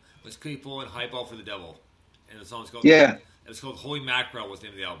was Claypool and Highball for the Devil, and the song's called It was called Holy Mackerel was the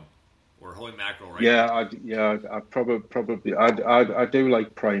name of the album, or Holy Mackerel, right? Yeah, I probably I do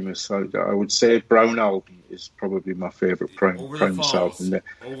like Primus. I would say Brown Album is probably my favourite Primus album.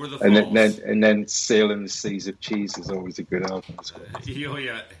 Over the Falls. And then Sailing the Seas of Cheese is always a good album as well. Oh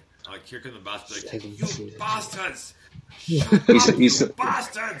yeah. Here come the bastards. Like, you bastards!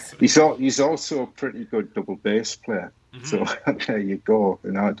 Bastards! He's also a pretty good double bass player. Mm-hmm. So there you go.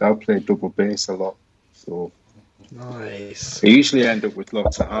 And I play double bass a lot. So nice. I usually end up with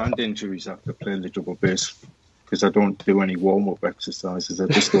lots of hand injuries after playing the double bass because I don't do any warm-up exercises. I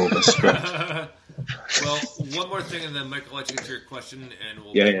just overstretch. Well, one more thing, and then Michael, I'll let you get to your question, and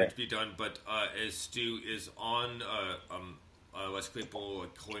we'll be done. But as Stu is on Les Claypool,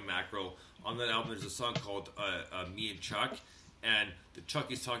 Holy Mackerel. On that album, there's a song called Me and Chuck, and the Chuck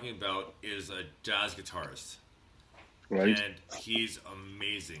he's talking about is a jazz guitarist, right? And he's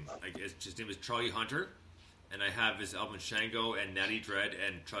amazing. Like his name is Charlie Hunter, and I have his album Shango and Natty Dread,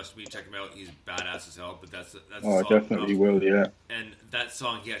 and trust me, check him out. He's badass as hell. But that's I definitely will, yeah. And that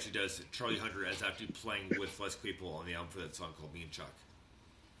song he actually does. Charlie Hunter is actually playing with Les Claypool on the album for that song called Me and Chuck.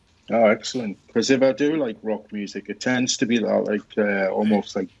 Oh, excellent. Because if I do like rock music, it tends to be that like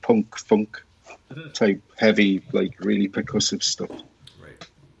almost like punk, funk type heavy, like really percussive stuff. Right.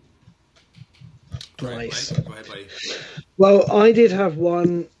 Nice. Go ahead, buddy. Well, I did have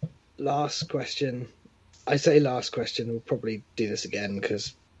one last question. I say last question. We'll probably do this again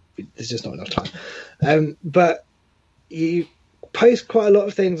because there's just not enough time. But you post quite a lot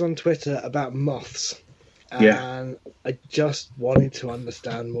of things on Twitter about moths. And I just wanted to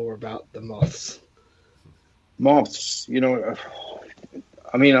understand more about the moths. Moths, you know,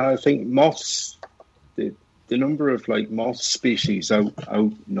 I mean, I think moths, the number of like moth species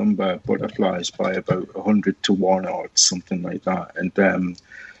outnumber butterflies by about 100 to 1 or something like that. And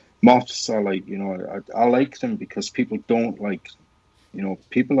moths are like, you know, I like them because people don't like, you know,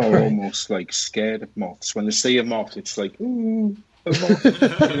 people are almost like scared of moths. When they see a moth, it's like, ooh, a moth.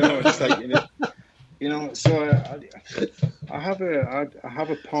 You know, it's like, you know, so I have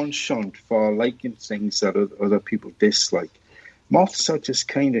a penchant for liking things that other people dislike. Moths are just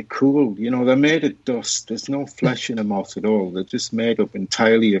kind of cool, you know. They're made of dust. There's no flesh in a moth at all. They're just made up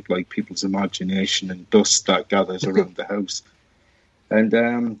entirely of like people's imagination and dust that gathers around the house. And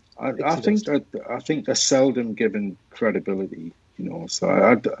I think they're seldom given credibility, you know. So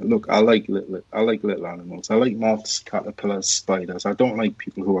I like little animals. I like moths, caterpillars, spiders. I don't like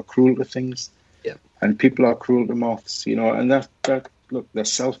people who are cruel to things. Yeah. And people are cruel to moths, you know, and that look, they're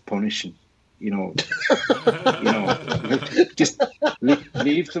self-punishing, you know. Just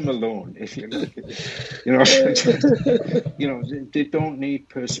leave them alone if you look at it. You know, you know, they don't need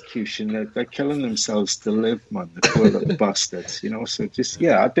persecution. They're killing themselves to live, man. The poor little bastards, you know. So just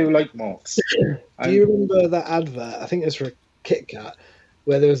I do like moths. Do you remember that advert? I think it was for a Kit Kat,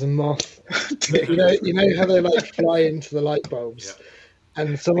 where there was a moth. you know how they like fly into the light bulbs. Yeah.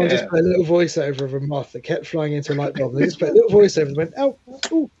 And someone just put a little voiceover of a moth that kept flying into a light bulb. They just put a little voiceover and went, oh.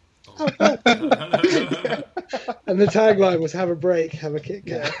 And the tagline was, have a break, have a Kit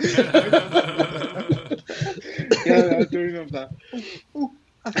Kat. Yeah, I do remember that. Well,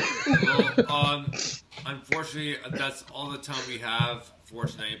 unfortunately, that's all the time we have for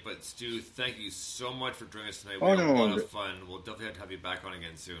tonight. But Stu, thank you so much for joining us tonight. We had a lot of fun. We'll definitely have to have you back on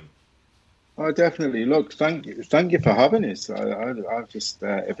again soon. Oh, definitely. Look, thank you for having us. I just,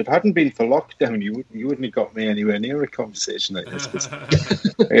 if it hadn't been for lockdown, you wouldn't have got me anywhere near a conversation like this. 'Cause,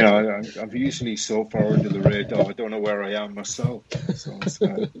 I'm usually so far under the radar. I don't know where I am myself. So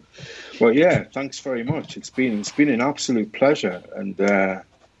but yeah, thanks very much. It's been an absolute pleasure, and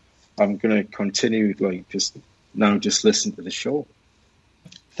I'm going to continue just listen to the show.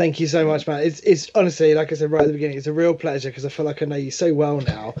 Thank you so much, man. It's honestly, like I said right at the beginning, it's a real pleasure because I feel like I know you so well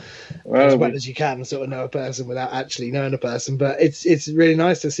now, as well as you can sort of know a person without actually knowing a person. But it's really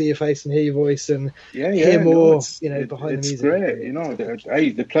nice to see your face and hear your voice and hear more, behind the music. It's great, Hey,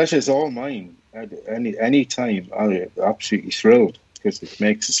 the pleasure's all mine. At any time, I'm absolutely thrilled because it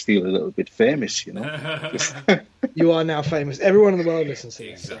makes us feel a little bit famous, You are now famous. Everyone in the world listens to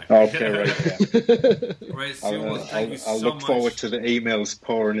you. Exactly. Okay, right. Yeah. Right, so thank you so much. I'll look forward to the emails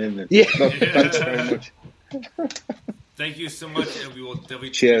pouring in. Yeah. Look, thanks very much. Thank you so much, and we will definitely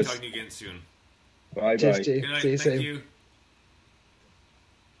be talking to you again soon. Bye. Cheers, Good night. See you Thank soon. you.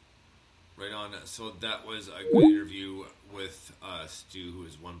 Right on. So that was a good interview with Stu, who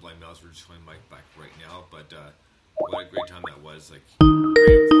is One Blind Mouse. We're just showing Mike back right now, but what a great time that was. Like,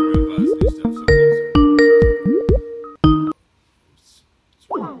 great informative new stuff.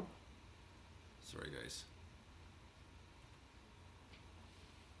 So sorry, guys.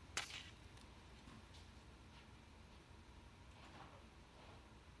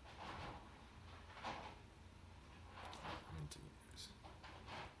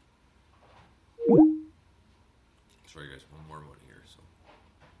 Sorry, guys. One more one here. So.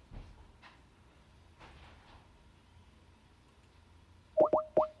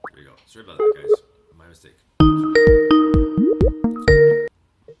 There you go. Sorry about that, guys. My mistake.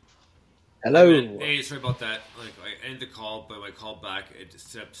 Hello. Hey, sorry about that. Like, I ended the call, but when I called back, it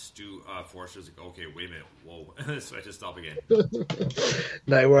set Stu Forrester. I was like, okay, wait a minute, whoa. So I had to stop again.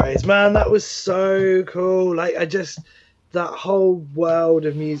 No worries, man. That was so cool. Like, that whole world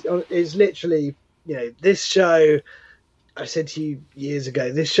of music. It's literally, this show. I said to you years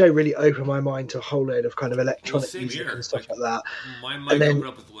ago, this show really opened my mind to a whole load of kind of electronic music and stuff like that. My mind opened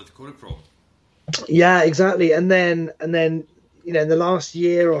up with Kodachrome. Yeah, exactly. And then in the last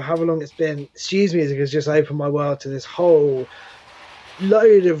year or however long it's been, Stu's music has just opened my world to this whole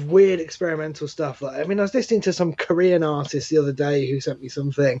load of weird experimental stuff. I was listening to some Korean artist the other day who sent me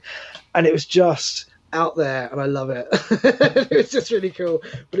something, and it was just out there, and I love it. It was just really cool.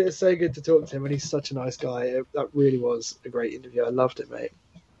 But it was so good to talk to him, and he's such a nice guy. That really was a great interview. I loved it, mate.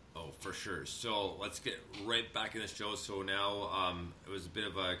 Oh, for sure. So let's get right back in the show. So now it was a bit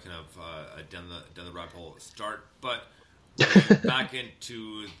of a kind of a down the rabbit hole start, but back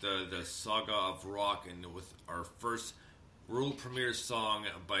into the saga of rock, and with our first world premiere song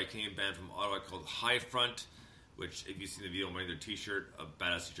by a Canadian band from Ottawa called High Front, which, if you've seen the video, I'm wearing their t-shirt, a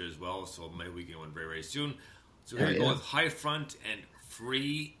badass t-shirt as well, so maybe we get one very, very soon. So we're going to go with High Front and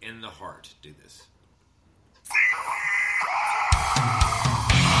Free in the Heart. Do this.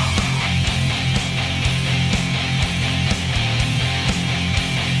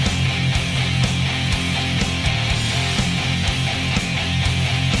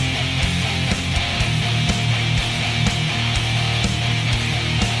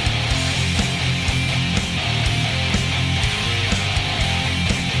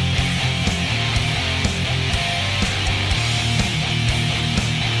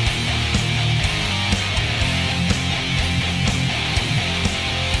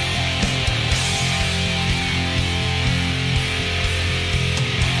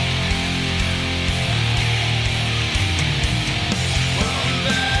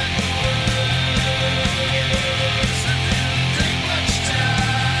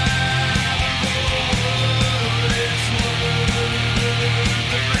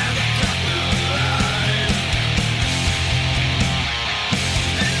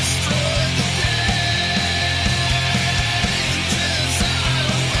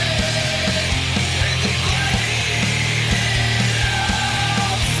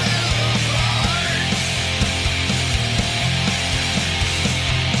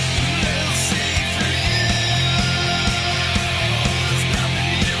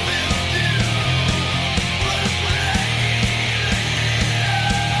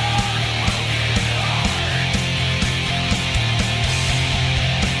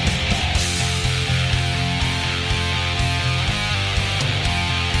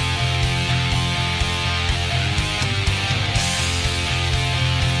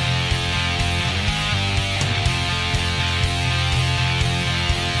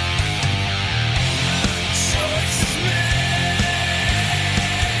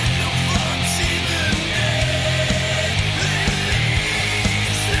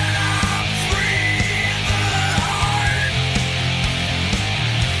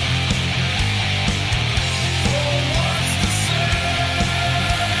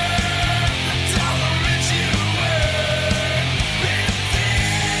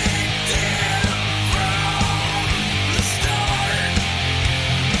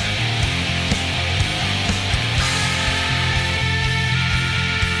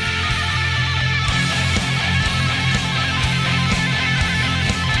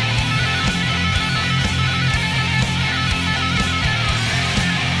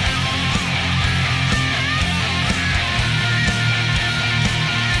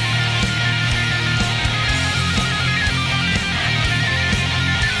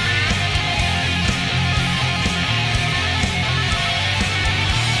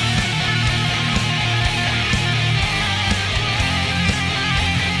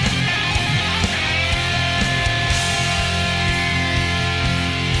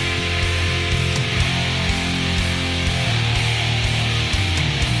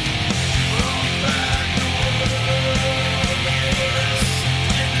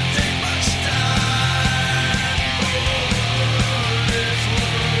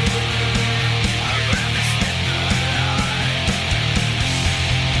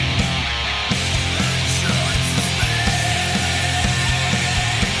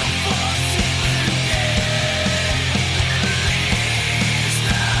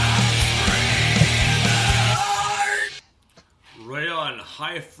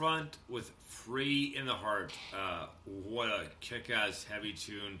 High Front with Free in the Heart. What a kick-ass heavy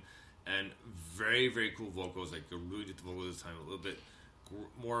tune, and very, very cool vocals. Like, really did the vocals this time. A little bit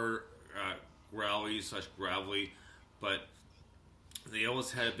more growly / gravelly, but they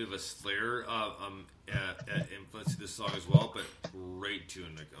almost had a bit of a Slayer influence to this song as well. But great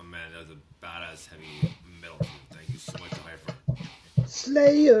tune. Like, oh man, that was a badass heavy metal tune. Thank you so much to High Front.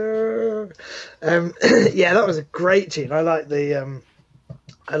 Slayer. Yeah, that was a great tune. I like the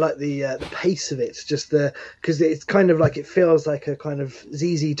pace of it, just because it's kind of like, it feels like a kind of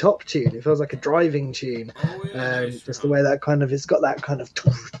ZZ Top tune. It feels like a driving tune. Oh, yeah, nice. Just the way that kind of, it's got that kind of,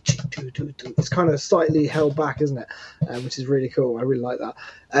 it's kind of slightly held back, isn't it? Which is really cool. I really like that.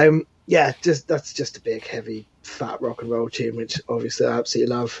 Yeah, that's just a big, heavy, fat rock and roll tune, which obviously I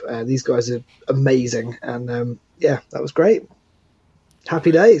absolutely love. These guys are amazing, and yeah, that was great.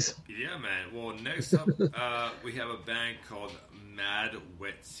 Happy days. Yeah, man. Well, next up, we have a band called Mad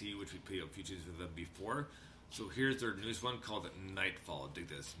Wet Sea, which we played up features with them before. So here's their newest one called Nightfall. Dig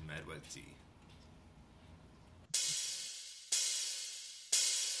this, Mad Wet Sea.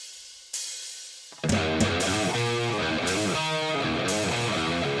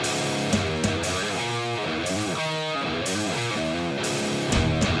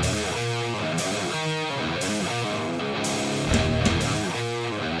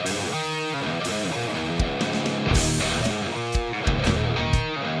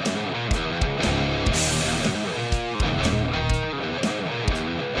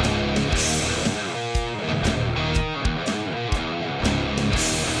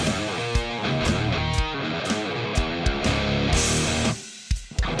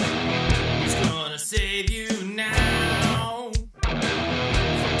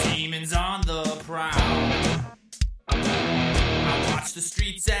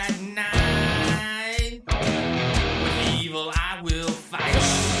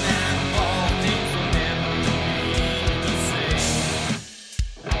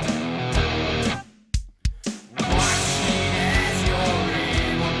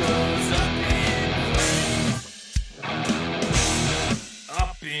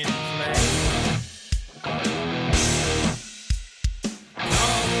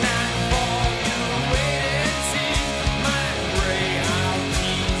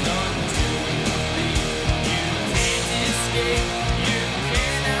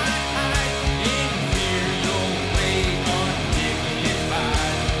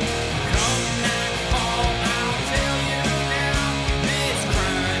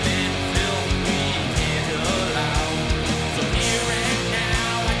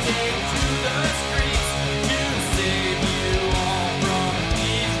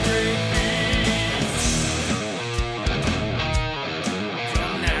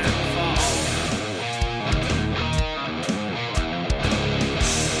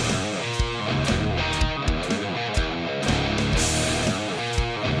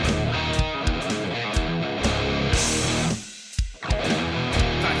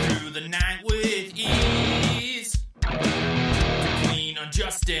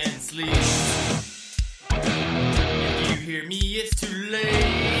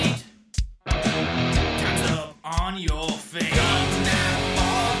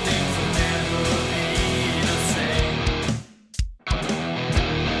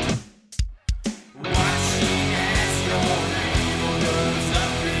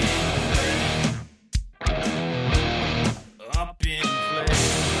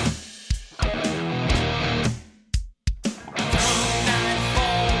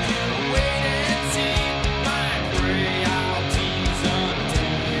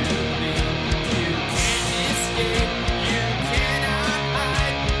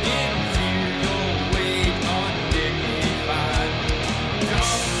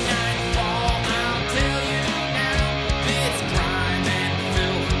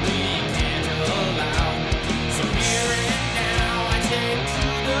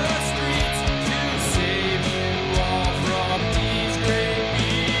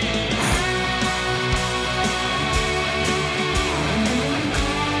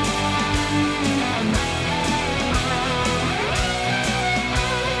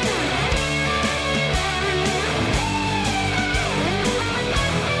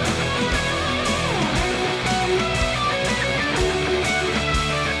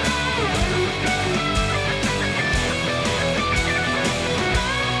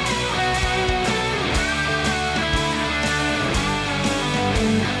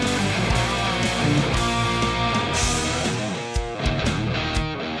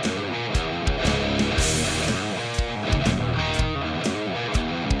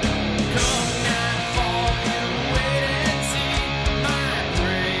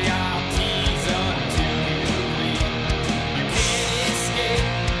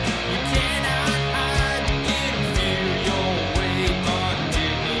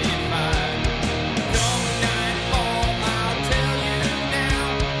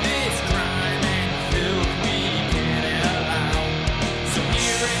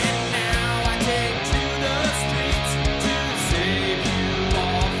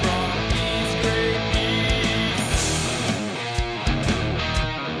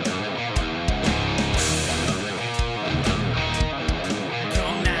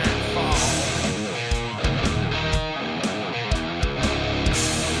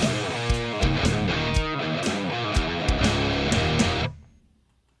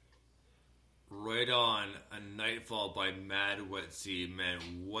 Fall by Mad Wetsy. Man,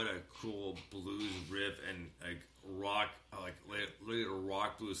 what a cool blues riff and like rock, like literally a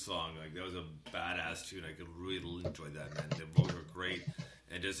rock blues song. Like that was a badass tune. I could really enjoy that, man. The vocals were great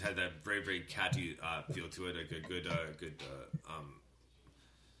and just had that very, very catchy feel to it. Like a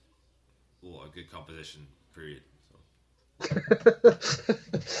good composition. Period.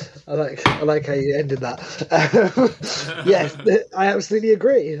 I like how you ended that. Yes, I absolutely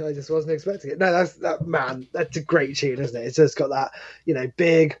agree. I just wasn't expecting it. No, that's a great tune, isn't it? It's just got that,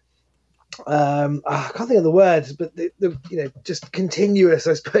 big. I can't think of the words, but the just continuous,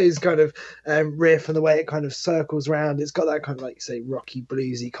 I suppose, kind of riff, and the way it kind of circles around. It's got that kind of, like, say, rocky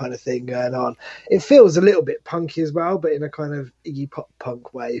bluesy kind of thing going on. It feels a little bit punky as well, but in a kind of Iggy Pop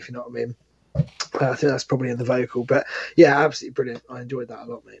punk way, if you know what I mean. I think that's probably in the vocal, but yeah, absolutely brilliant. I enjoyed that a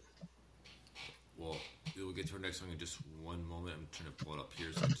lot, mate. Well, we'll get to our next song in just one moment. I'm trying to pull it up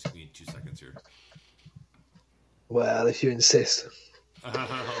here, so just give me 2 seconds here. Well, if you insist. I kind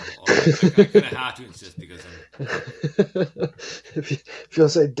of have to insist because if you're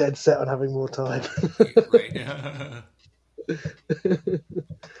so dead set on having more time. Right.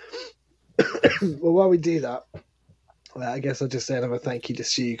 Well, while we do that, I guess I'll just say another thank you to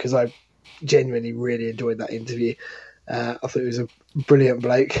Stu, because I genuinely really enjoyed that interview. I thought he was a brilliant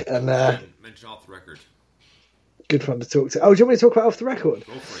bloke, and mention off the record. Good fun to talk to. Oh, do you want me to talk about off the record?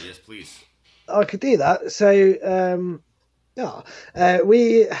 Go for it, yes, please. I could do that. So,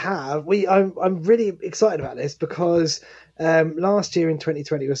 I'm really excited about this because last year in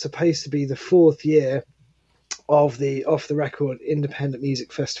 2020 was supposed to be the 4th year of the Off the Record Independent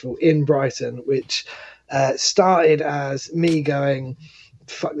Music Festival in Brighton, which started as me going,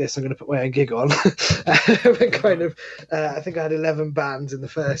 fuck this, I'm going to put my own gig on. Kind of, I think I had 11 bands in the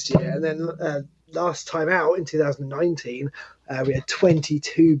first year, and then last time out in 2019, we had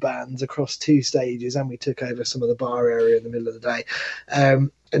 22 bands across 2 stages, and we took over some of the bar area in the middle of the day.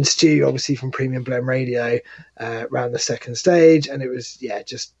 And Stu, obviously from Premium Blend Radio, ran the second stage, and it was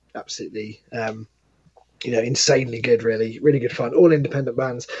just absolutely insanely good, really good fun, all independent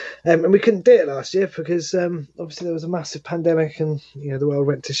bands. And we couldn't do it last year because obviously there was a massive pandemic and the world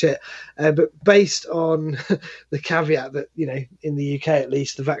went to shit, but based on the caveat that in the UK at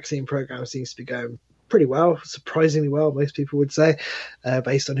least the vaccine program seems to be going pretty well, surprisingly well, most people would say,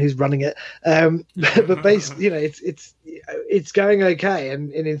 based on who's running it, but based it's going okay,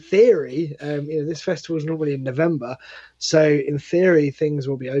 and in theory this festival is normally in November, so in theory things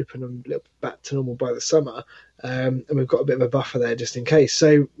will be open and a little bit back to normal by the summer, and we've got a bit of a buffer there just in case.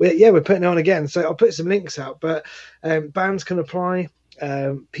 So we're putting it on again, so I'll put some links out, but bands can apply,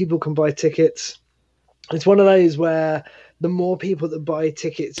 people can buy tickets. It's one of those where the more people that buy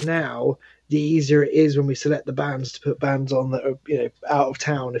tickets now, the easier it is when we select the bands to put bands on that are out of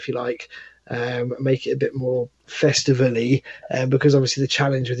town, if you like, make it a bit more festival-y, because obviously the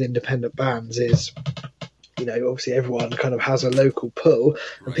challenge with independent bands is obviously everyone kind of has a local pull,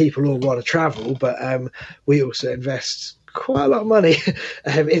 and people all want to travel, but we also invest quite a lot of money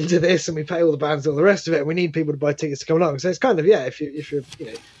into this, and we pay all the bands and all the rest of it, and we need people to buy tickets to come along. So it's kind of if you're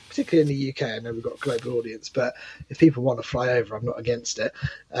particularly in the UK, I know we've got a global audience, but if people want to fly over, I'm not against it.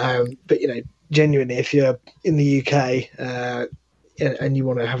 But genuinely, if you're in the UK and you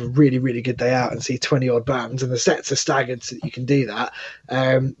want to have a really, really good day out and see 20 odd bands, and the sets are staggered so that you can do that,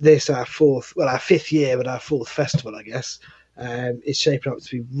 this our 5th year, but our 4th festival, I guess. It's shaping up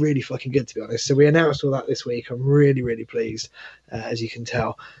to be really fucking good, to be honest. So we announced all that this week. I'm really, really pleased, as you can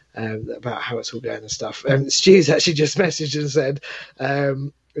tell, about how it's all going and stuff. Stu's actually just messaged and said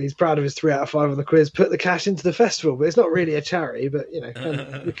he's proud of his 3 out of 5 on the quiz. Put the cash into the festival, but it's not really a charity. But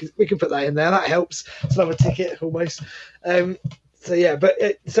we can put that in there. That helps. It's another ticket almost. I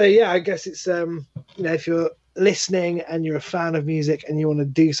guess it's if you're listening and you're a fan of music and you want to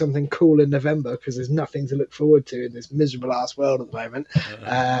do something cool in November, because there's nothing to look forward to in this miserable ass world at the moment,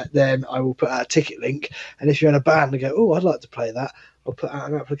 then I will put out a ticket link. And if you're in a band and go, oh, I'd like to play that, I'll put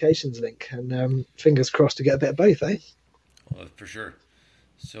out an applications link, and fingers crossed to get a bit of both, eh? Well, for sure.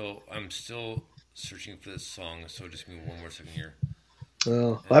 So I'm still searching for this song, so just give me one more second here.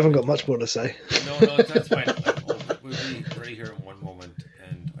 Well, I haven't got much more to say. No, that's fine. We'll be ready here in one moment,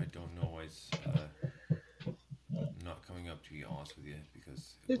 and I don't know why it's not coming up, to be honest with you,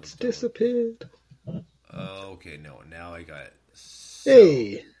 because it's disappeared. Okay, no, now I got it. So,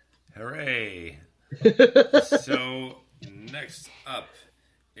 hey! Hooray! So, next up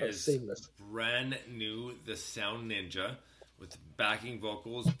is brand new The Sound Ninja, with backing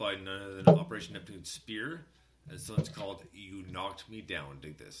vocals by none other than Operation Neptune Spear. And this one's called You Knocked Me Down.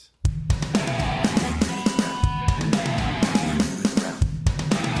 Dig this.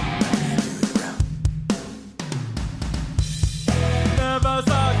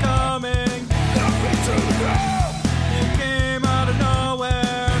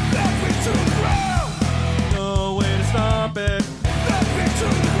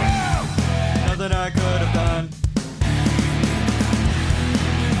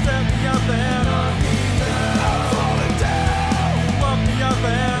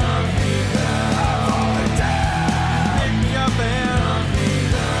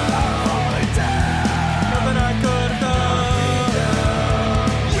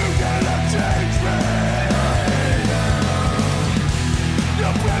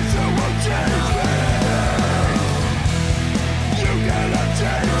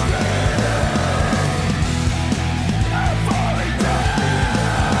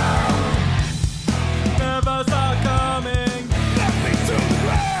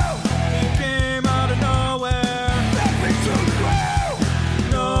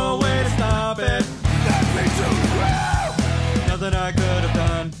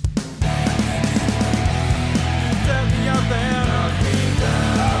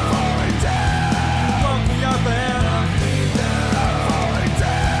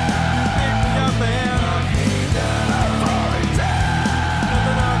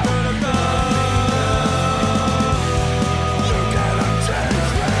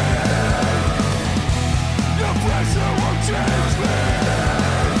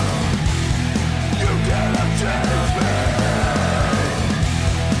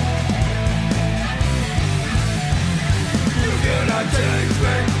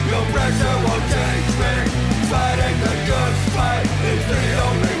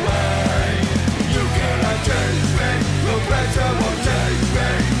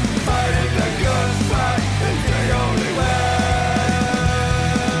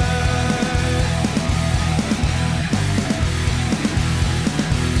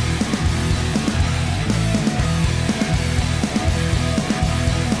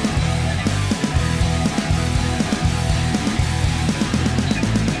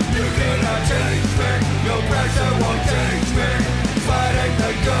 cannot change me, your pressure won't change me. Fighting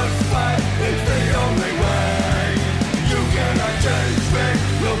the good fight is the only way. You cannot change me,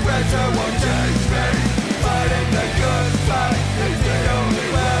 your pressure won't change me. Fighting the good fight is the only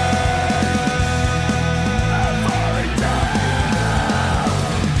way. I'm falling down.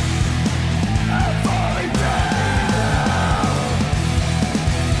 I'm falling down.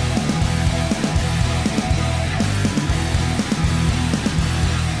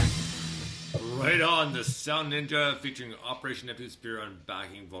 Right on, the Sound Ninja featuring Operation Neptune Spear on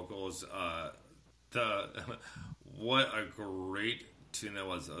backing vocals. What a great tune that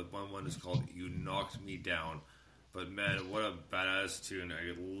was. One is called "You Knocked Me Down," but man, what a badass tune!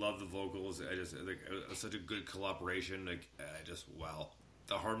 I love the vocals. I just like it was such a good collaboration. Like wow,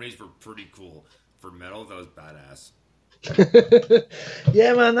 the harmonies were pretty cool for metal. That was badass.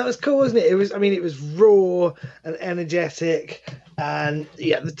 Yeah, man, that was cool, wasn't it? It was raw and energetic, and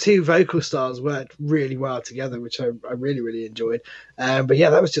yeah, the two vocal styles worked really well together, which I really, really enjoyed. But yeah,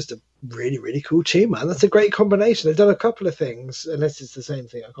 that was just a really, really cool tune, man. That's a great combination. They've done a couple of things, unless it's the same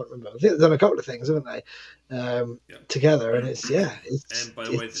thing. I can't remember. I think they've done a couple of things, haven't they? Together, and it's. And by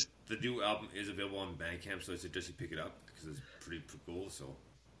the way, the new album is available on Bandcamp, so I suggest you pick it up because it's pretty cool. So.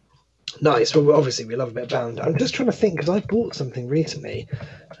 Nice. Well, obviously we love a bit of band. I'm just trying to think because I bought something recently,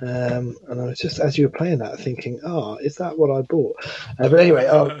 and I was just as you were playing that thinking, is that what I bought? But anyway,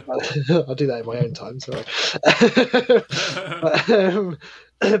 I'll do that in my own time. Sorry.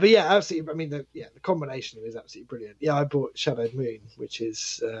 But yeah, absolutely. I mean, the combination is absolutely brilliant. Yeah, I bought Shadowed Moon, which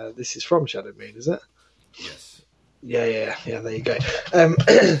is this is from Shadowed Moon, is it? Yes. Yeah. There you go.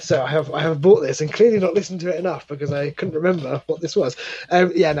 So I have bought this and clearly not listened to it enough because I couldn't remember what this was.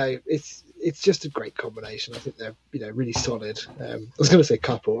 It's just a great combination. I think they're really solid. I was going to say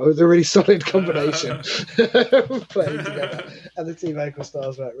couple. They're a really solid combination playing together, and the two vocal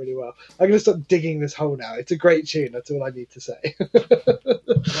styles work really well. I'm going to stop digging this hole now. It's a great tune. That's all I need to say.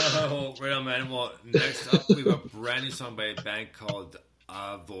 Oh, right on, man. Well, next up we have a brand new song by a band called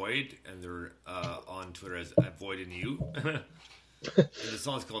Void, and they're on Twitter as Avoiding You. And the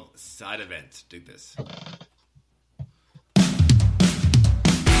song is called Side Event. Dig this.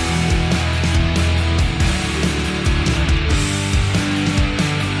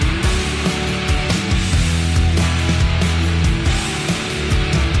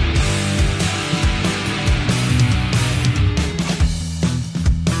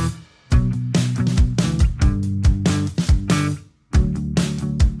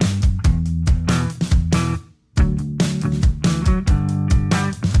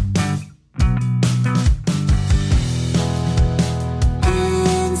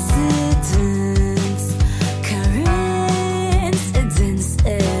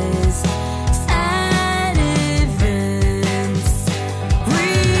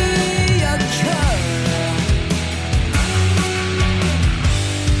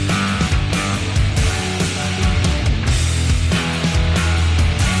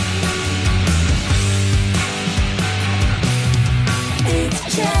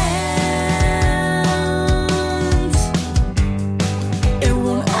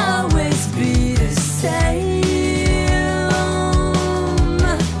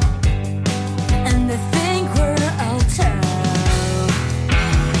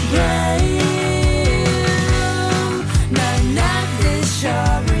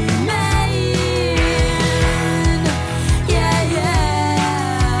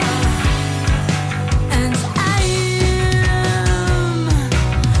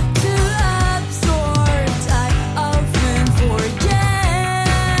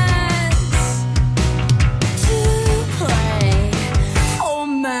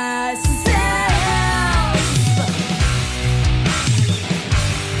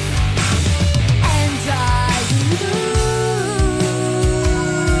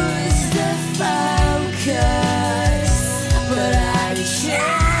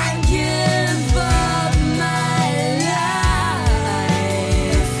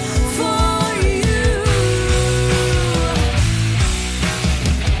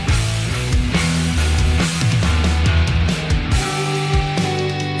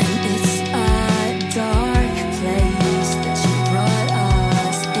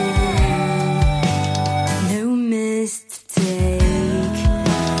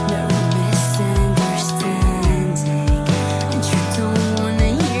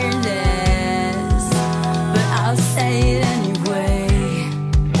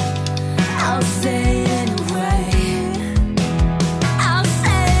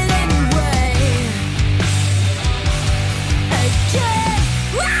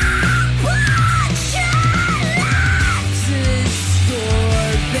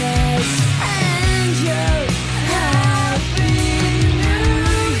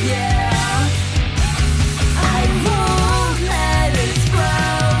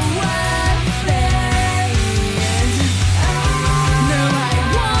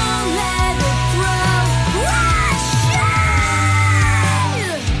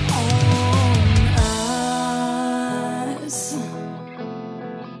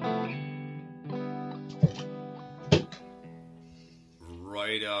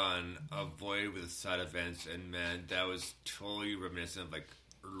 played on Avoid with Side Events, and man, that was totally reminiscent of like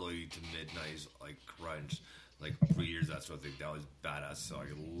early to mid 90s like grunge, like Breeders, that sort of thing. That was badass. So I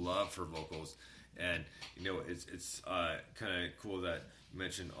love her vocals, and it's kind of cool that you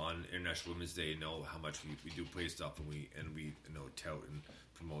mentioned on International Women's Day, how much we do play stuff, and we tout and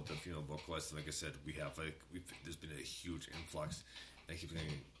promote the female vocalists. And like I said, there's been a huge influx, and it keeps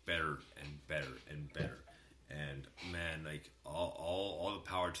getting better and better and better. And man, like all the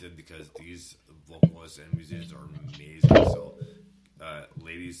power to them, because these vocalists and musicians are amazing. So,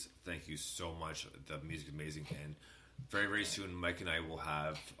 ladies, thank you so much. The music is amazing, and very, very soon, Mike and I will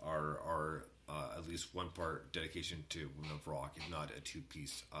have our at least one part dedication to Women of Rock, if not a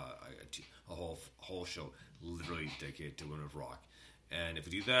two-piece, a whole show literally dedicated to Women of Rock. And if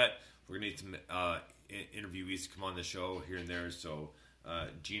we do that, we're gonna need some interviewees to come on the show here and there. So,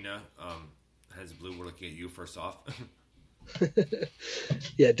 Gina. Hands Blue, we're looking at you first off.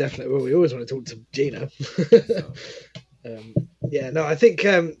 Yeah, definitely. Well, we always want to talk to Gina. I think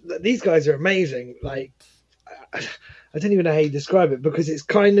these guys are amazing. Like, I don't even know how you describe it, because it's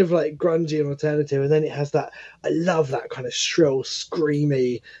kind of like grungy and alternative, and then it has that. I love that kind of shrill,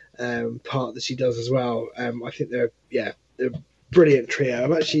 screamy part that she does as well. I think they're a brilliant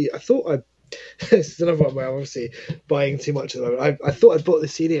trio. I thought this is another one where I'm obviously buying too much at the moment. I thought I'd bought the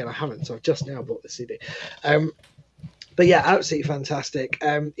CD and I haven't, so I've just now bought the CD. But yeah, absolutely fantastic.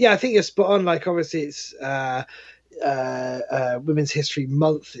 I think you're spot on. Like, obviously it's Women's History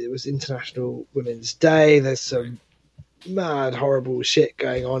Month. It was International Women's Day. There's some mad, horrible shit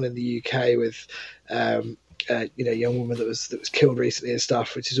going on in the UK with a young woman that was killed recently and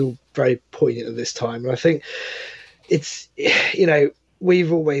stuff, which is all very poignant at this time. And I think it's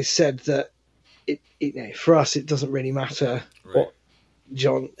we've always said that for us, it doesn't really matter what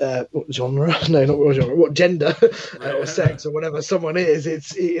genre, what gender or sex or whatever someone is.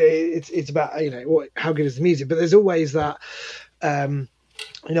 It's about how good is the music. But there's always that. I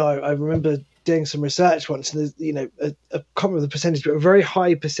remember doing some research once, and there's I can't remember the percentage, but a very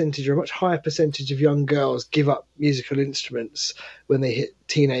high percentage, or a much higher percentage of young girls give up musical instruments when they hit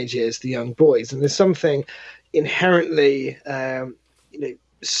teenage years, the young boys, and there's something inherently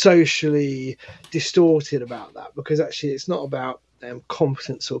socially distorted about that, because actually it's not about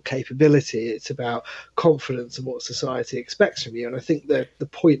competence or capability, it's about confidence and what society expects from you. And I think the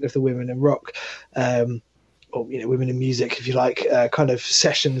point of the Women in Rock or Women in Music, if you like, kind of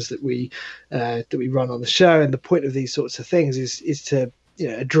sessions that we run on the show, and the point of these sorts of things is to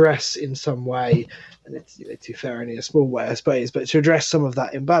address in some way, and it's too fair only a small way I suppose, but to address some of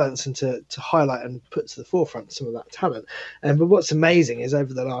that imbalance and to highlight and put to the forefront some of that talent. But what's amazing is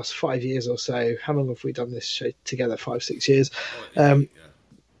over the last 5 years or so, how long have we done this show together? 5-6 years.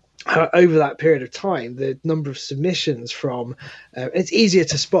 Over that period of time, the number of submissions from it's easier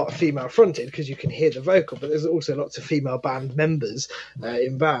to spot female fronted because you can hear the vocal, but there's also lots of female band members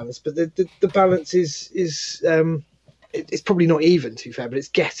in bands, but the balance is it's probably not even, to be fair, but it's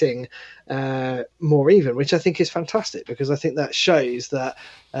getting more even, which I think is fantastic, because I think that shows that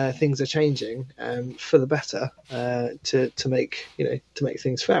things are changing for the better to make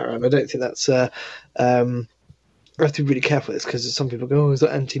things fairer. And I don't think that's. I have to be really careful with this, because some people go, "Oh, is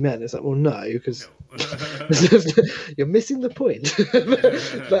that anti-men?" It's like, well, no, because you're missing the point.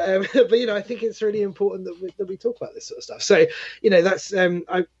 but I think it's really important that we talk about this sort of stuff. So that's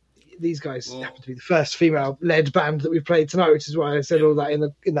these guys happen to be the first female-led band that we played tonight, which is why I said all that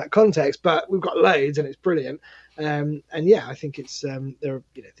in that context. But we've got loads, and it's brilliant. I think it's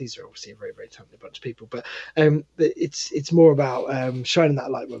these are obviously a very, very talented bunch of people, but it's more about shining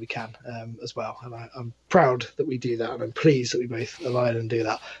that light where we can as well. And I'm proud that we do that, and I'm pleased that we both align and do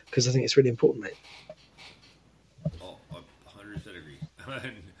that, because I think it's really important, mate. Oh, 100% agree.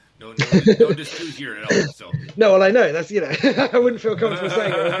 No dispute here at all. So. No, well, I know that's I wouldn't feel comfortable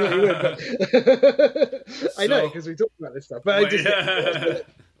saying it. I really would, but I know, because we talked about this stuff. But I'll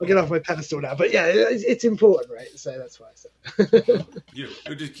get off my pedestal now. But yeah, it's important, right? So that's why I said.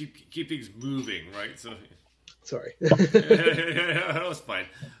 You'll just keep things moving, right? So. Sorry. That was fine.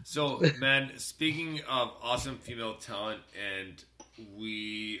 So, man, speaking of awesome female talent, and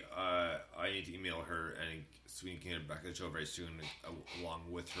I need to email her, and so we can get back to the show very soon, along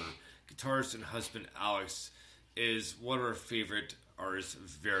with her guitarist and husband Alex, is one of our favorite artists,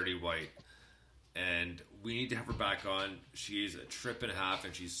 Verity White, and we need to have her back on. She's a trip and a half,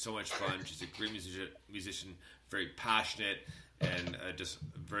 and she's so much fun. She's a great musician, very passionate, and just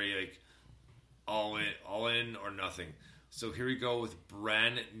very all in or nothing. So here we go with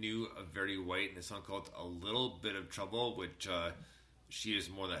brand new Verity White, and a song called "A Little Bit of Trouble," which she is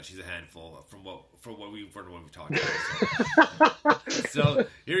more than that. She's a handful from what we've talked about. So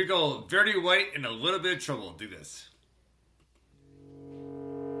here we go. Very White in a little bit of trouble. Do this.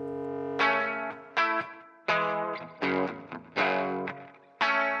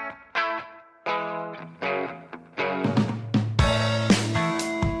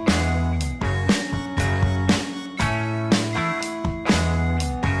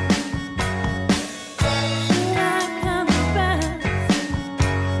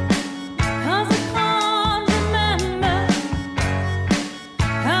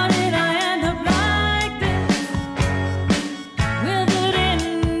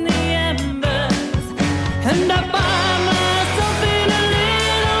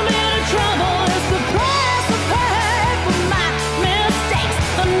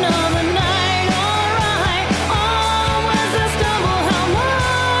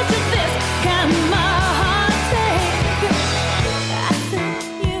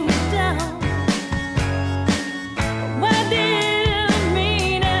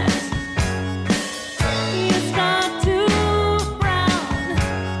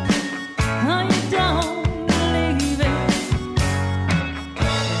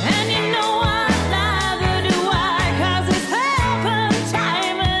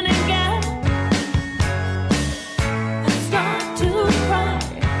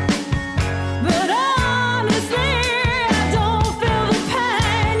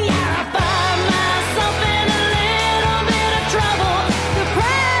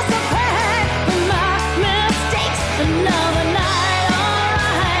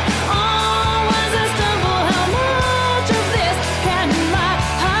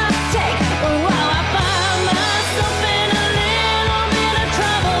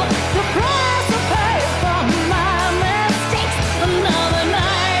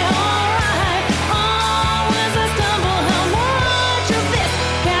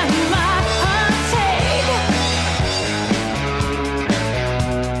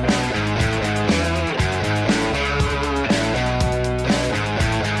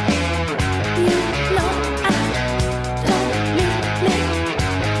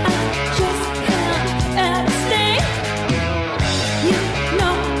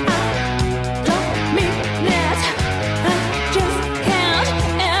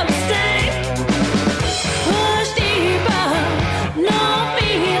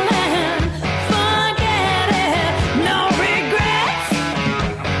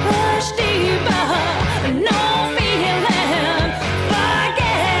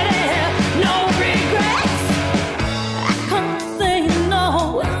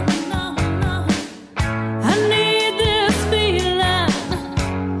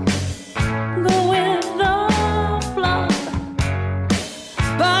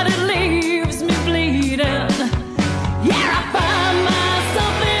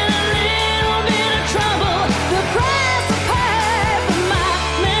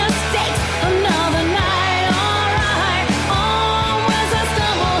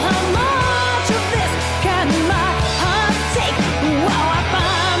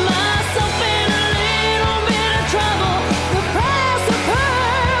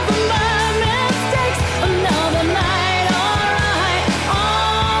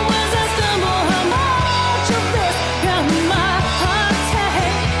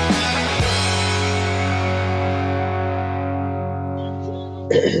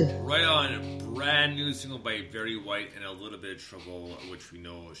 Right on. Brand new single by Very White and a little bit of trouble, which we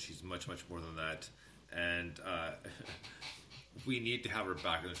know she's much, much more than that. And we need to have her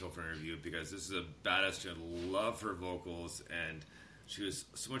back on the show for an interview because this is a badass tune. I love her vocals, and she was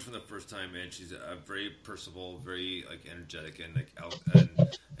so much from the first time, and she's a very personable, very like energetic, and like out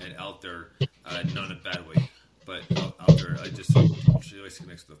there, not in a bad way, but out there. She always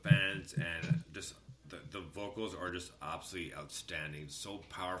connects with the fans, and just the vocals are just absolutely outstanding. So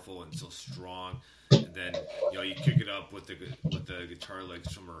powerful and so strong. And then you kick it up with the guitar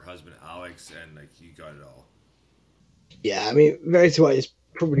licks from her husband Alex, and like you got it all. Yeah, I mean, Very White is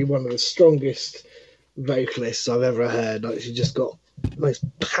probably one of the strongest vocalists I've ever heard. Like, she just got the most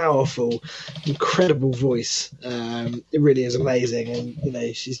powerful, incredible voice. It really is amazing,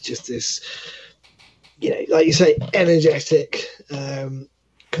 and she's just this, like you say, energetic, kind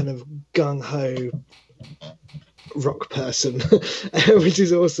of gung ho rock person, which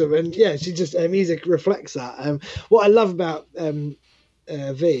is awesome. And yeah, her music reflects that. What I love about V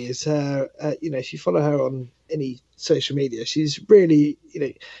is her. If you follow her on any social media, she's really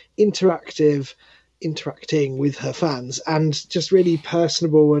interacting with her fans, and just really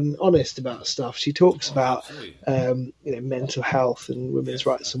personable and honest about stuff. She talks about mental health and women's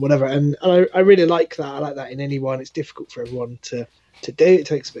rights and whatever, and I really like that. I like that in anyone. It's difficult for everyone to to do. It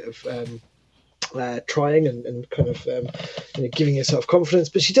takes a bit of trying and kind of giving yourself confidence,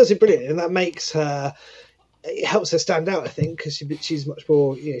 but she does it brilliantly, and that makes her. It helps her stand out, I think, because she's much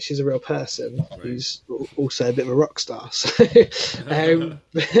more. She's a real person who's also a bit of a rock star. So,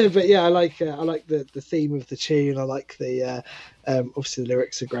 but yeah, I like the theme of the tune. I like the obviously the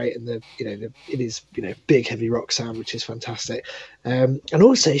lyrics are great, and it is big heavy rock sound, which is fantastic. And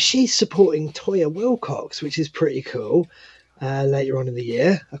also she's supporting Toya Wilcox, which is pretty cool. Later on in the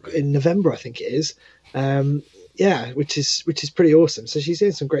year, in November, I think it is. Which is pretty awesome. So she's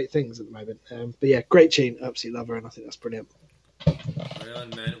doing some great things at the moment. But yeah, great tune. Absolutely love her, and I think that's brilliant. Right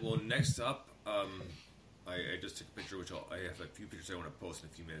on, man. Well, next up, I just took a picture, which I have a few pictures I want to post in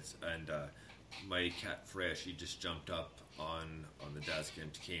a few minutes. And my cat Fresh, he just jumped up on the desk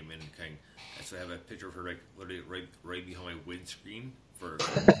and came in and so I have a picture of her literally right behind my windscreen for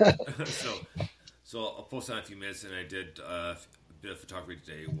so I'll post that in a few minutes. And I did a bit of photography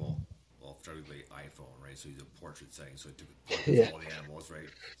today. Well, photography by iPhone, right? So he's a portrait setting, so I took portraits of all the animals, right?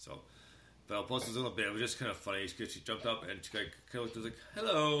 So, but I'll post this a little bit. It was just kind of funny because she jumped up and she kind of looked like,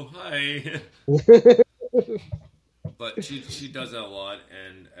 "Hello, hi." But she does that a lot,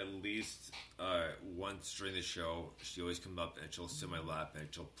 and at least once during the show, she always comes up and she'll sit in my lap and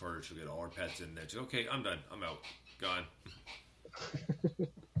she'll purr. She'll get all her pets in there. She's okay. I'm done. I'm out. Gone.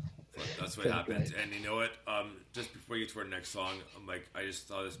 That's what happened. And you know what? Just before you get to our next song, I'm like, I just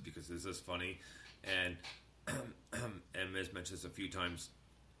thought this because this is funny. And Miz mentioned this a few times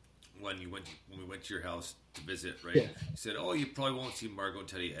when we went to your house to visit, right? Yeah. You said, "Oh, you probably won't see Margot and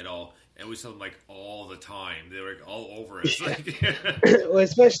Teddy at all," and we saw them like all the time. They were like all over us. Well,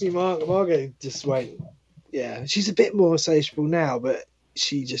 especially Margot just won't. Yeah, she's a bit more sociable now, but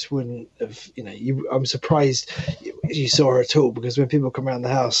she just wouldn't have. I'm surprised you saw her at all, because when people come around the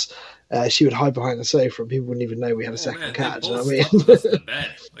house, she would hide behind the sofa and people wouldn't even know we had a second cat. Do you know what I mean? In the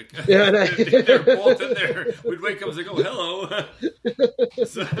bed. Like, yeah, I know. They're both in there. We'd wake up and say, "Oh, hello."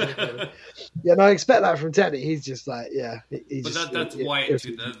 Yeah, and I expect that from Teddy. He's just like, But that's Wyatt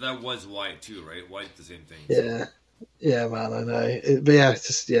too. That was Wyatt too, right? Wyatt the same thing. Yeah. Yeah, man, I know. But yeah,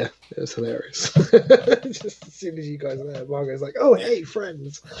 it was hilarious. Just as soon as you guys are there, Margot's like, "Oh, hey,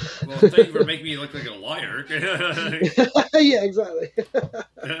 friends." Well, thank you for making me look like a liar. Yeah, exactly.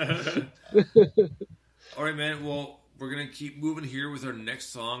 All right, man. Well, we're going to keep moving here with our next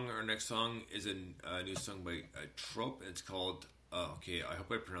song. Our next song is a new song by Trope, and it's called, I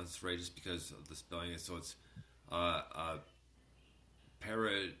hope I pronounce this right just because of the spelling. So it's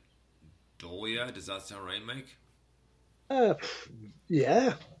Pareidolia. Does that sound right, Mike?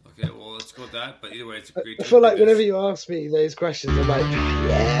 Yeah. Okay, well, let's go with that. But either way, it's a great. I feel like whenever you ask me those questions, I'm like,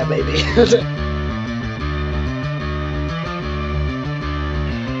 yeah, maybe.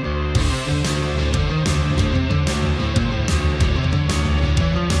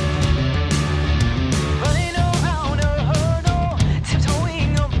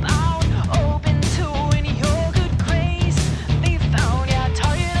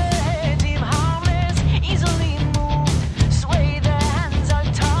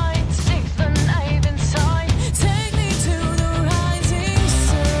 Take me to the rising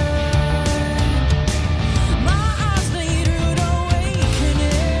sun.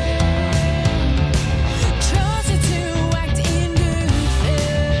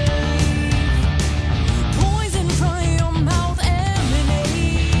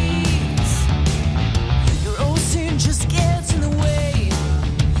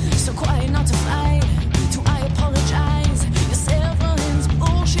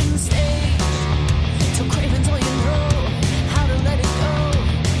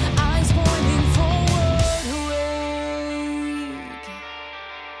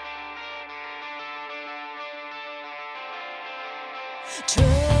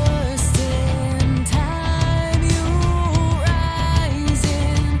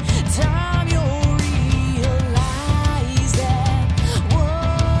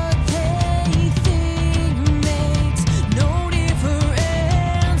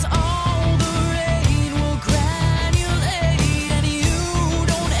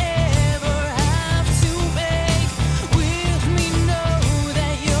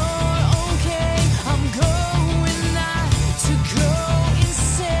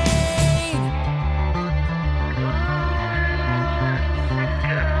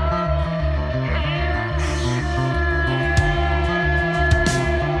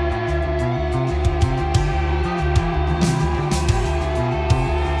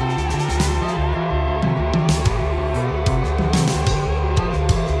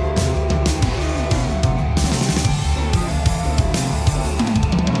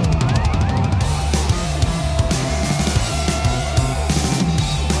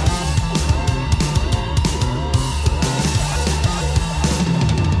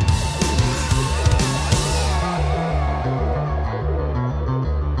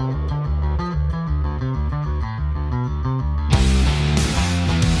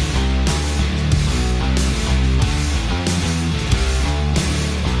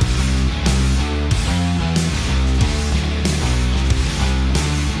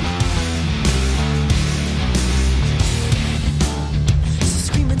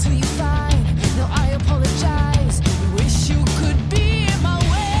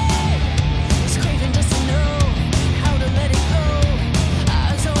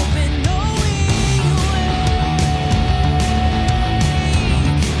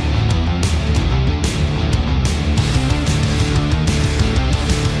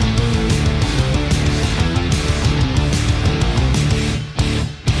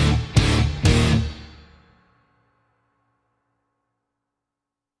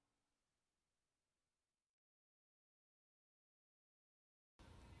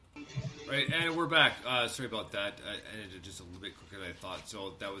 Right, and we're back. Sorry about that. I ended just a little bit quicker than I thought.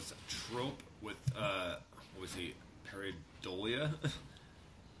 So that was Trope with, what was he, Pareidolia?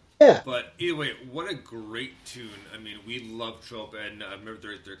 Yeah. But anyway, what a great tune. I mean, we love Trope, and I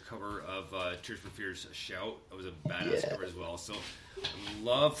remember their cover of Tears for Fears' Shout. It was a badass cover as well. So,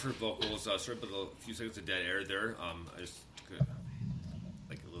 love her vocals. Sorry about the few seconds of dead air there. I just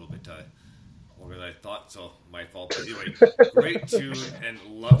like a little bit longer than I thought, so my fault. But anyway, great tune, and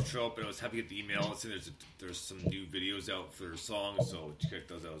love Trope, and I was happy to get the email. So there's some new videos out for their songs, so check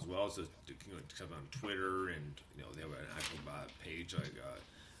those out as well. So check them on Twitter, and they have an actual page like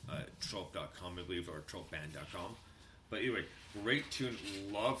trope.com, I believe, or tropeband.com. But anyway, great tune.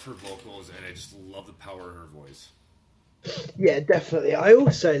 Love her vocals, and I just love the power of her voice. Yeah, definitely. I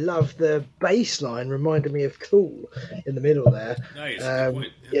also love the bass line, reminded me of Tool in the middle there. Nice. Good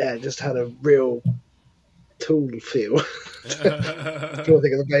point. Yeah, just had a real Tool feel. I'm trying to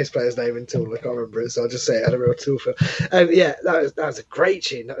think of the bass player's name in Tool. I can't remember it, so I'll just say it had a real Tool feel. Yeah, that was a great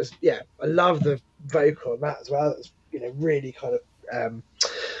tune. I love the vocal on that as well. That was really kind of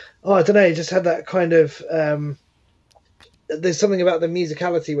I don't know, it just had that kind of there's something about the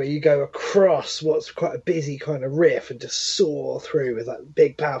musicality where you go across what's quite a busy kind of riff and just soar through with like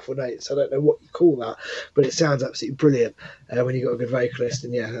big powerful notes. I don't know what you call that, but it sounds absolutely brilliant when you got a good vocalist.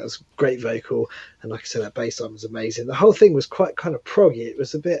 And yeah, that was great vocal, and like I said, that bass line was amazing. The whole thing was quite kind of proggy. It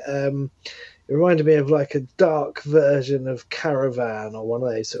was a bit it reminded me of like a dark version of Caravan or one of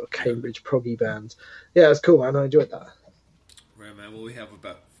those sort of Cambridge proggy bands. Yeah, it was cool, man. I enjoyed that. Right, man. Well, we have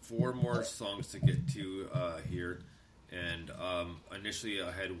about 4 more songs to get to here. And initially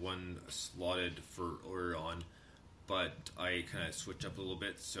I had one slotted for earlier on, but I kind of switched up a little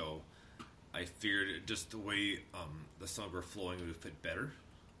bit, so I figured just the way the songs were flowing would fit better.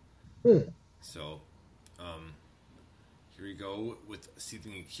 So here we go with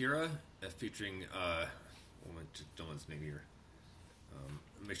Seething Akira, featuring don't want to name here.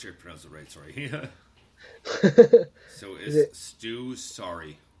 Make sure I pronounce it right, sorry. So it's Stu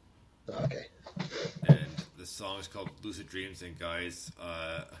Sorry. Okay. And the song is called Lucid Dreams, and guys,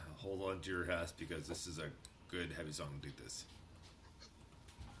 hold on to your hats because this is a good heavy song to do this.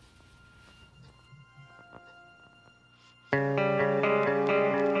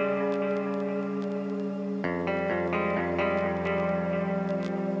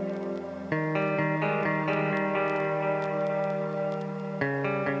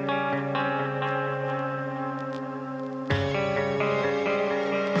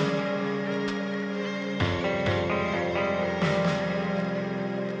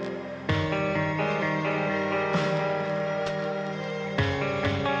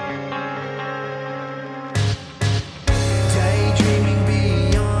 Daydream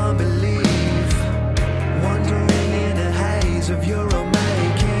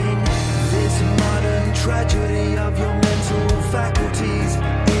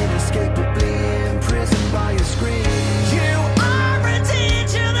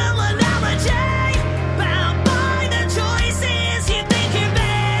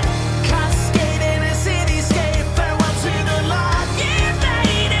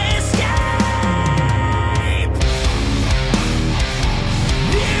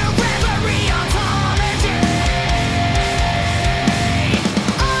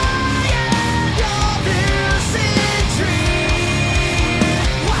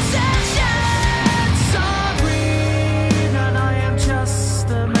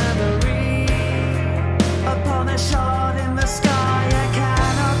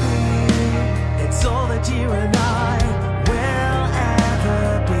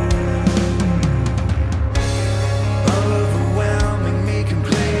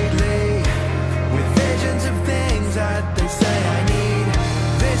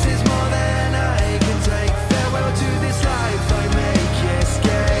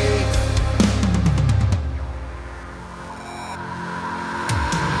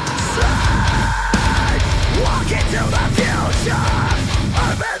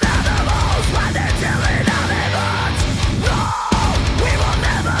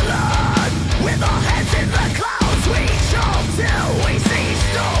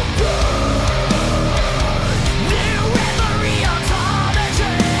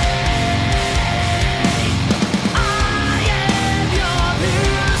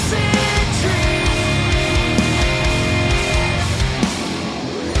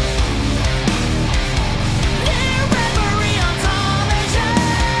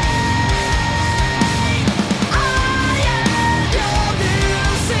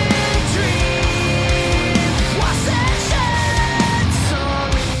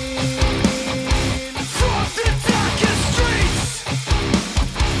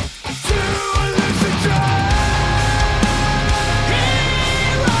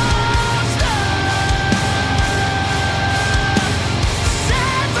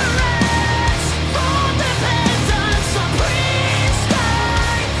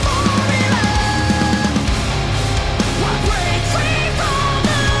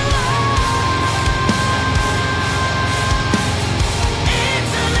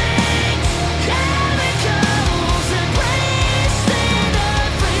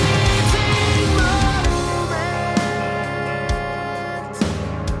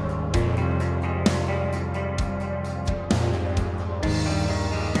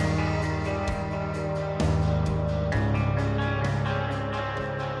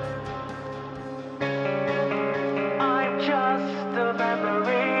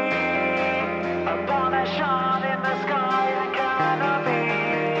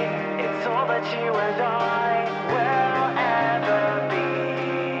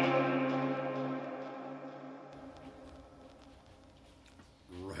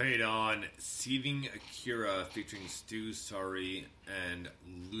on Seething Akira featuring Stu Sari and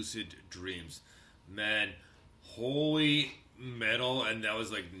Lucid Dreams. Man, holy metal, and that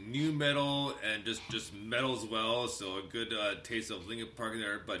was like new metal and just metal as well. So a good taste of Linkin Park in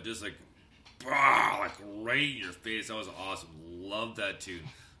there, but just like right in your face. That was awesome. Love that tune.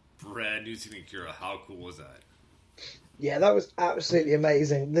 Brand new Seething Akira. How cool was that? Yeah, that was absolutely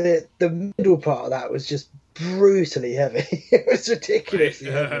amazing. The middle part of that was just brutally heavy. It was ridiculously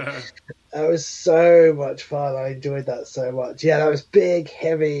heavy. That was so much fun. I enjoyed that so much. Yeah, that was big,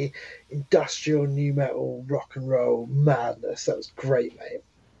 heavy, industrial, new metal, rock and roll madness. That was great, mate.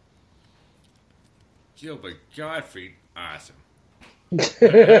 Gilbert Gottfried, awesome.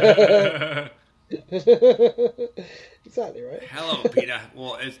 Exactly right. Hello, Peter.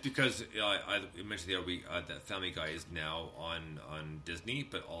 Well, it's because I mentioned the other week that Family Guy is now on Disney,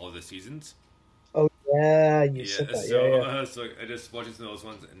 but all of the seasons. Oh yeah, you said that. So, so I just watching some of those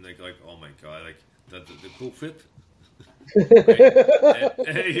ones and like oh my god, like the cool whip.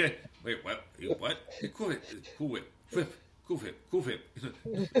 Yeah. Wait, what? What? Cool whip, cool whip.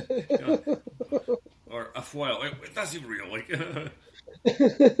 Or a foil. Wait, that's even real. Like.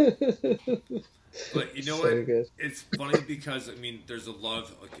 But you know so what? Good. It's funny because I mean, there's a lot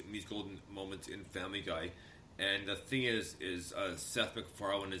of these golden moments in Family Guy, and the thing is Seth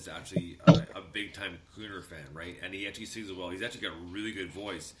MacFarlane is actually a big time crooner fan, right? And he actually sings well. He's actually got a really good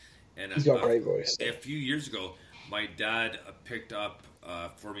voice. And he's got a great voice. A few years ago, my dad picked up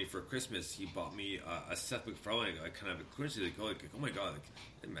for me for Christmas. He bought me a Seth MacFarlane, kind of a crooner. Like, oh my god,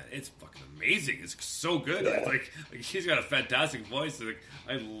 like, man, it's fucking amazing. It's so good. Yeah. Like he's got a fantastic voice. Like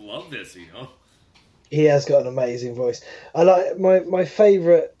I love this, you know. He has got an amazing voice. I like my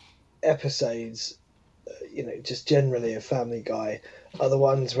favourite episodes, just generally of Family Guy, are the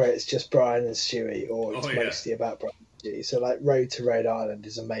ones where it's just Brian and Stewie, or it's mostly about Brian and Stewie. So like Road to Rhode Island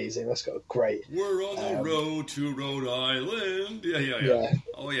is amazing. That's got a great. We're on the road to Rhode Island. Yeah.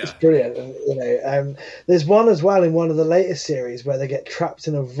 Oh yeah, it's brilliant. And there's one as well in one of the latest series where they get trapped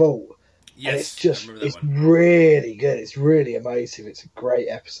in a vault. Yes, and it's really good. It's really amazing. It's a great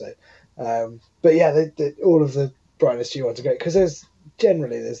episode. But yeah, all of the Brian and Stewie ones are great because there's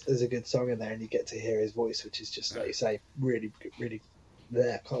a good song in there, and you get to hear his voice, which is just like you say, really, really.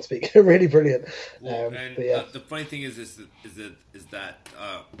 There, can't speak. Really brilliant. Well, but yeah, the funny thing is that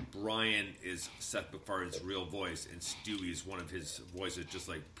Brian is Seth MacFarlane's real voice, and Stewie is one of his voices, just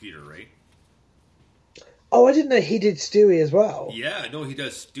like Peter, right? Oh, I didn't know he did Stewie as well. Yeah, no, he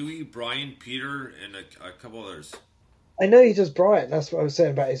does Stewie, Brian, Peter, and a couple others. I know he does Brian. That's what I was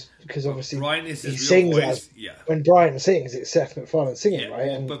saying about his, because obviously Brian is his real voice. As, when Brian sings, it's Seth MacFarlane singing, right?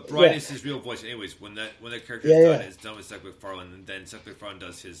 And, but Brian is his real voice. Anyways, when that character is done, it's done with Seth MacFarlane, and then Seth MacFarlane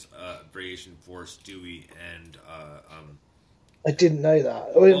does his variation for Stewie and. I didn't know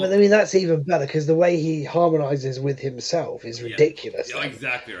that. I mean, that's even better because the way he harmonizes with himself is ridiculous. Yeah,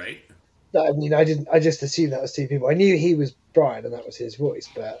 exactly right. I mean, I just assumed that was two people. I knew he was Brian and that was his voice,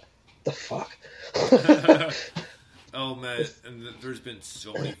 but the fuck. Oh man, and there's been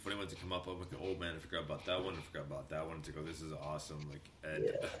so many funny ones that come up. I'm like, oh man, I forgot about that one. I forgot about that one. To go, this is awesome. Like,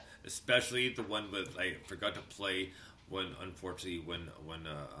 and especially the one that I forgot to play when, unfortunately, when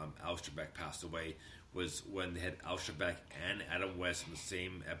Al Trebek passed away, was when they had Al Trebek and Adam West in the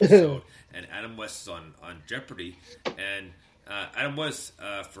same episode, and Adam West is on Jeopardy, and Adam West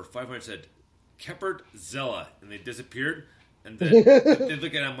for 500 said Keppert Zella, and they disappeared, and then they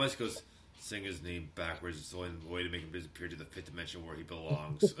look at Adam West and goes. Sing his name backwards. It's the only way to make him disappear to the fifth dimension where he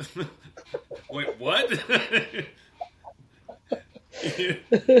belongs. Wait, what?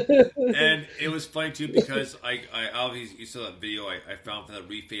 And it was funny too because I obviously you saw that video I found from the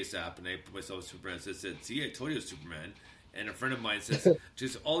Reface app, and I put myself as Superman. And said, "See, I told you it was Superman." And a friend of mine says,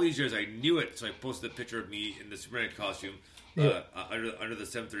 "Just all these years, I knew it." So I posted a picture of me in the Superman costume under the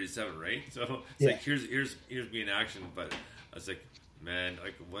 737, right? So it's like here's me in action, but I was like. Man,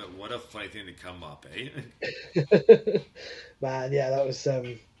 like what a funny thing to come up, eh? Man, yeah, that was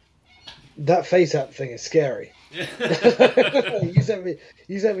that face app thing is scary. you sent me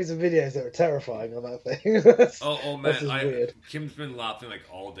some videos that were terrifying on that thing. oh man, weird. Kim's been laughing like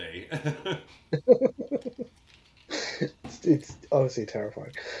all day. it's honestly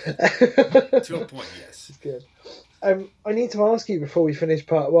terrifying. To a point, yes. It's good. I need to ask you before we finish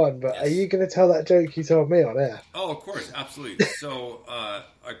part one, but are you going to tell that joke you told me on air? Oh, of course, absolutely. So,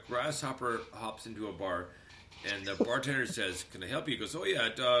 a grasshopper hops into a bar, and the bartender says, "Can I help you?" He goes, "Oh yeah,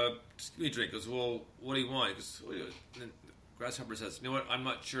 just give me a drink." He goes, "Well, what do you want?" He goes, "What do you want?" And the grasshopper says, "You know what? I'm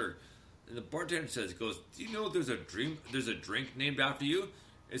not sure." And the bartender says, "Do you know there's a drink named after you?"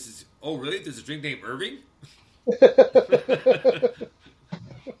 It says, "Oh really? There's a drink named Irving?"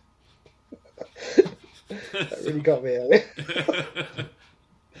 That really got me earlier.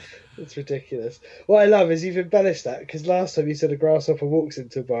 It's ridiculous. What I love is you've embellished that, because last time you said a grasshopper walks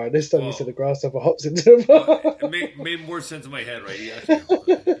into a bar, and this time you said a grasshopper hops into a bar. It made more sense in my head, right? Yeah,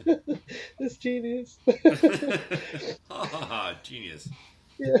 that's genius. Genius.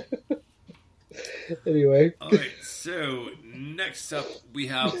 Yeah. Anyway. All right, so next up we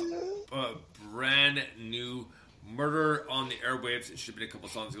have a brand new Murder on the Airwaves. It should have been a couple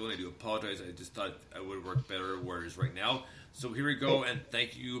songs ago, and I do apologize. I just thought it would work better where it is right now. So here we go, and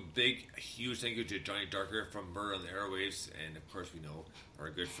thank you, huge thank you to Johnny Darker from Murder on the Airwaves, and of course we know our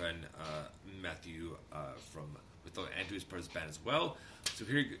good friend Matthew from Without Andrew is part of his band as well. So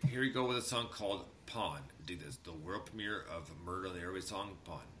here we go with a song called Pawn. Dig this, the world premiere of Murder on the Airwaves song,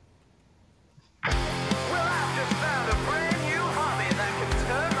 Pawn. Well, I've just found a brand new hobby that can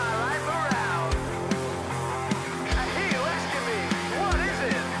turn my life around. I hear you asking me, what is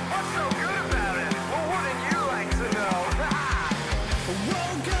it? What's so good about it? Well, wouldn't you like to know? I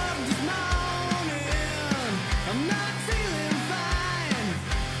woke up this morning, I'm not feeling fine.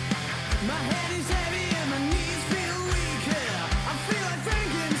 My head is heavy and my knees feel weaker. I feel like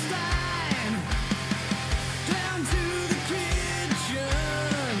Frankenstein. Down to the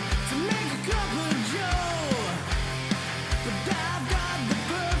kitchen to make a cup of joe. But I've got the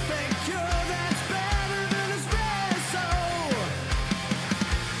perfect cure that's better than espresso.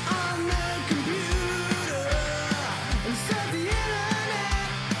 On the computer and surf the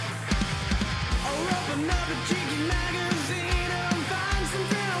internet, or open up a cheeky magazine and find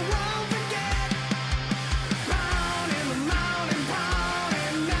something I won't forget. Pound in the morning, pound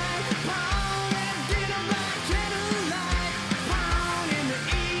at night, pound at dinner by candlelight, pound in the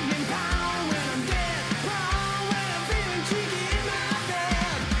evening, pound when I'm dead, pound when I'm feeling cheeky in my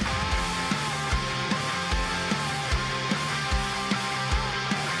bed.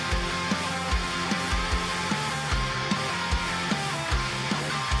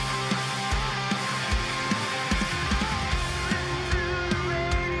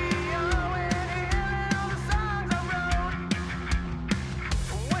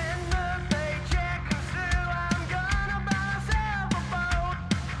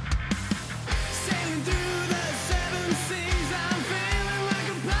 Sailing through the seven seas, I'm feeling like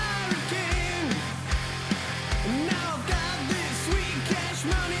a pirate king. Now I've got this sweet cash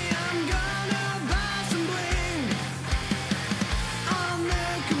money, I'm gonna buy some bling. On the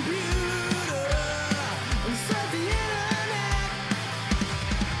computer and surf the internet,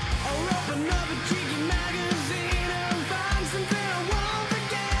 or open up a cheeky magazine and find something I won't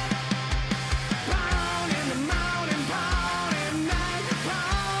forget. Pound in the morning, pound at night,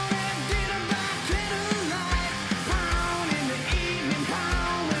 pound at dinner by candlelight, pound in the evening,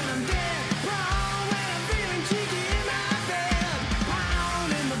 pound when I'm dead, pound when I'm feeling cheeky in my bed,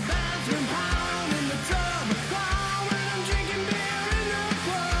 pound in the bathroom, pound in the tub, pound when I'm drinking beer in the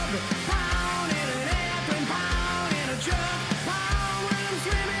club, pound in an airplane, pound in a truck, pound when I'm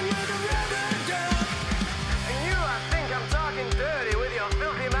swimming with a rubber duck. And you, I think I'm talking dirty with your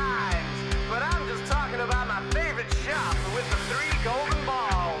filthy minds, but I'm just talking about my favorite shop with the 3 golden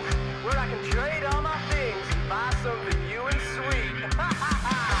balls, where I can trade all my things and buy something new and sweet.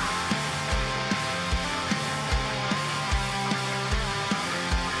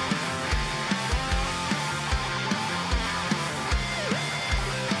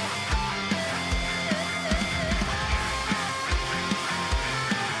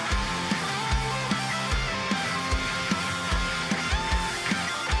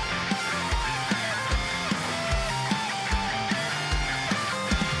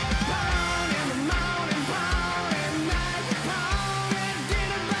 Pound in the morning, pound at night, pound at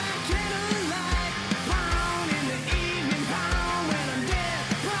dinner by candlelight, pound in the evening, pound when I'm dead,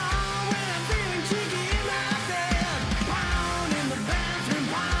 pound when I'm feeling cheeky in my bed, pound in the bathroom,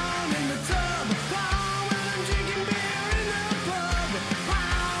 pound in the tub, pound when I'm drinking beer in the club,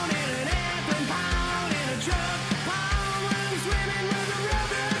 pound in an airplane, pound in a truck, pound when I'm swimming with a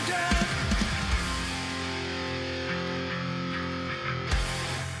rubber duck.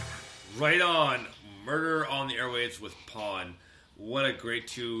 Right on. Murder on the Airwaves with Pawn. What a great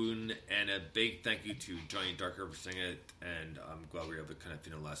tune, and a big thank you to Johnny Darker for singing it, and I'm glad we were able to kind of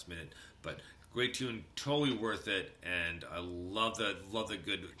fit in the last minute, but great tune, totally worth it, and I love the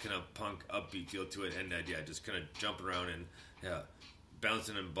good kind of punk upbeat feel to it, and yeah, just kind of jumping around and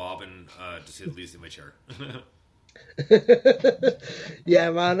bouncing and bobbing, to say the least, in my chair.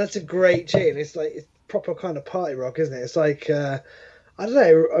 Yeah, man, that's a great tune. It's like it's proper kind of party rock, isn't it? It's like I don't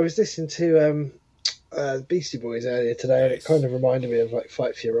know. I was listening to Beastie Boys earlier today, and it kind of reminded me of like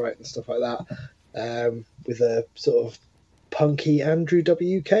Fight for Your Right and stuff like that, with a sort of punky Andrew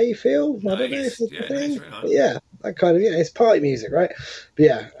WK feel. I don't know if it's Yeah, the thing. nice, right on. But yeah, that kind of, it's party music, right? But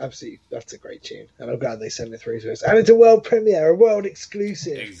yeah, absolutely, that's a great tune. And I'm glad they sent it through to us. And it's a world premiere, a world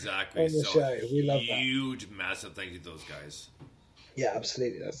exclusive Exactly. on the So show. We love that. Huge, massive thank you to those guys. Yeah,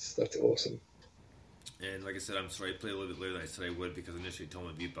 absolutely. That's awesome. And like I said, I'm sorry I played a little bit later than I said I would because initially I told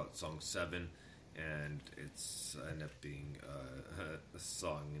me to be about song 7, and it's ended up being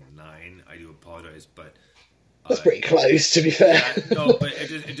song 9. I do apologize, but That's pretty close, to be fair. yeah, no, but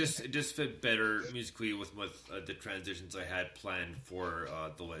it just fit better musically with the transitions I had planned for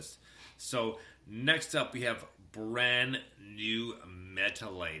the list. So next up we have brand new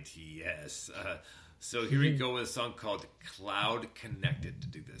Metalite. Yes. So here we go with a song called Cloud Connected to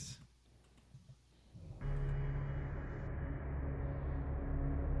do this.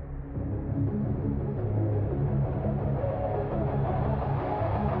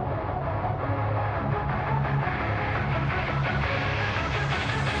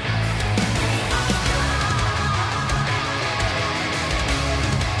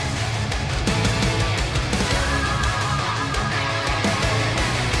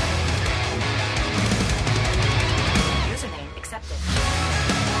 Username accepted.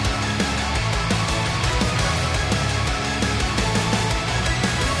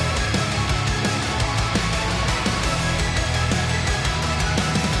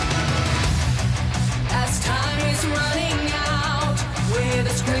 As time is running out, with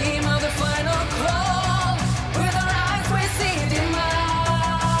a scream of the final call, with our eyes we see demise.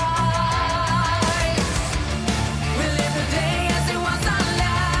 We live the day as it was our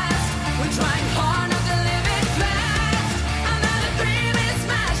last. We're trying hard not to live it fast. Another dream is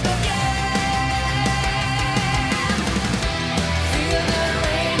smashed again. Feel the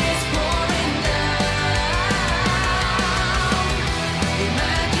rain is pouring down.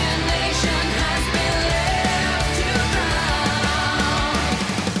 Imagination has been left to drown.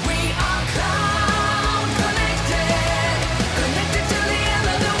 We are cloud connected, connected to the end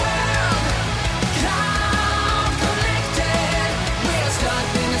of the world. Cloud connected, we are stuck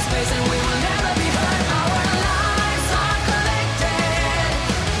in a space and we will never be heard. Our lives are collected,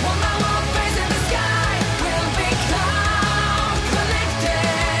 one by one facing the sky. We'll be cloud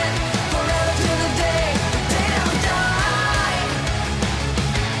connected, forever till the day that we die.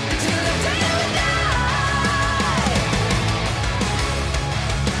 Till the day that we die.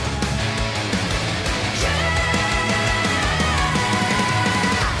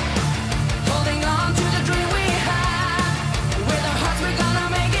 Holding on to the dream we have. With our hearts we're gonna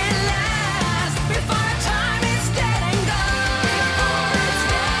make it last. Before our time is dead and gone.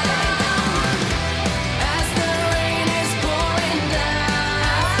 As the rain is pouring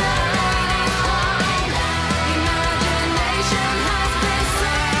down. Imagination has been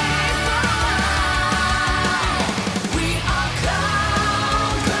saved for a while. We are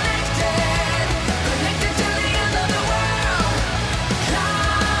cloud connected, connected to the end of the world.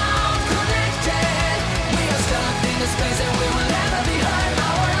 Cloud connected, we are stuck in a space and we will never be heard.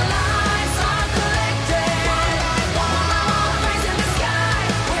 Our lives are collected, one by one facing the sky.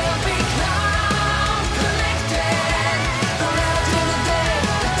 We'll be cloud connected, forever till the day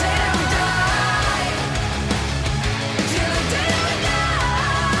that we die. Till the day that we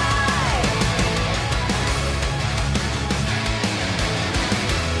die.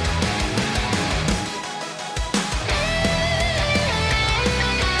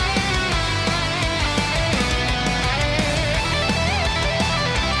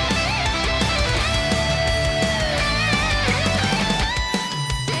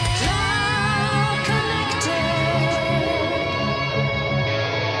 Cloud connected,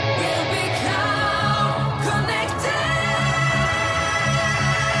 we'll be cloud connected.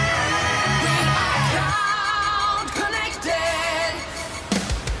 We are cloud connected,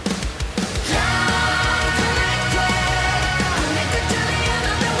 cloud connected, connected to the end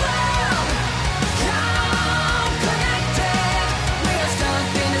of the world. Cloud connected, we are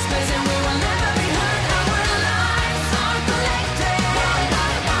stuck in this place and we will never be heard. Our lives are collected, one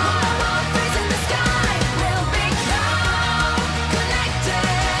by one facing the sky. We'll be cloud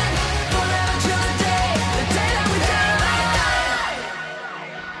connected, forever till the day that we die.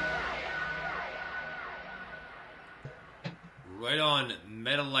 Right on,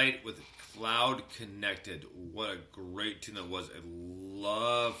 Metalite with Cloud Connected. What a great tune that was. I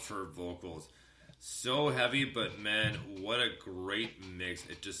love her vocals. So heavy, but man, what a great mix.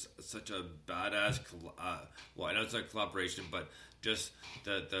 It's just such a badass, well, I know it's not a collaboration, but just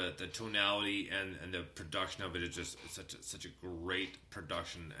the tonality and the production of it is just such a great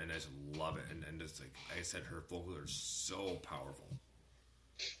production, and I just love it. And just like I said, her vocals are so powerful.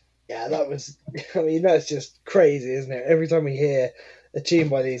 Yeah, yeah, that was. I mean, that's just crazy, isn't it? Every time we hear a tune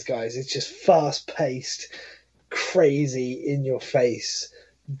by these guys, it's just fast-paced, crazy, in-your-face,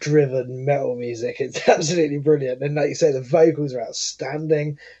 driven metal music. It's absolutely brilliant. And like you say, the vocals are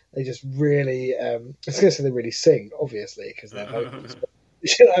outstanding. They just really. I was going to say they really sing, obviously, because they're vocals. But,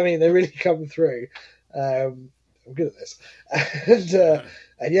 you know what I mean? They really come through. I'm good at this,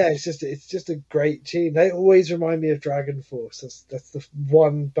 and yeah, it's just a great tune. They always remind me of Dragon Force. That's the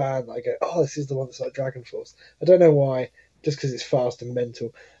one band that I go, oh, this is the one that's like Dragon Force. I don't know why, just because it's fast and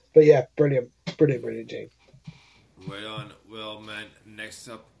mental. But yeah, brilliant tune. Right on. Well, man, next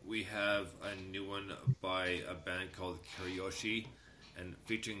up we have a new one by a band called Karayoshi, and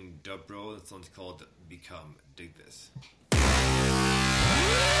featuring Dubro. This one's called Become. Dig this.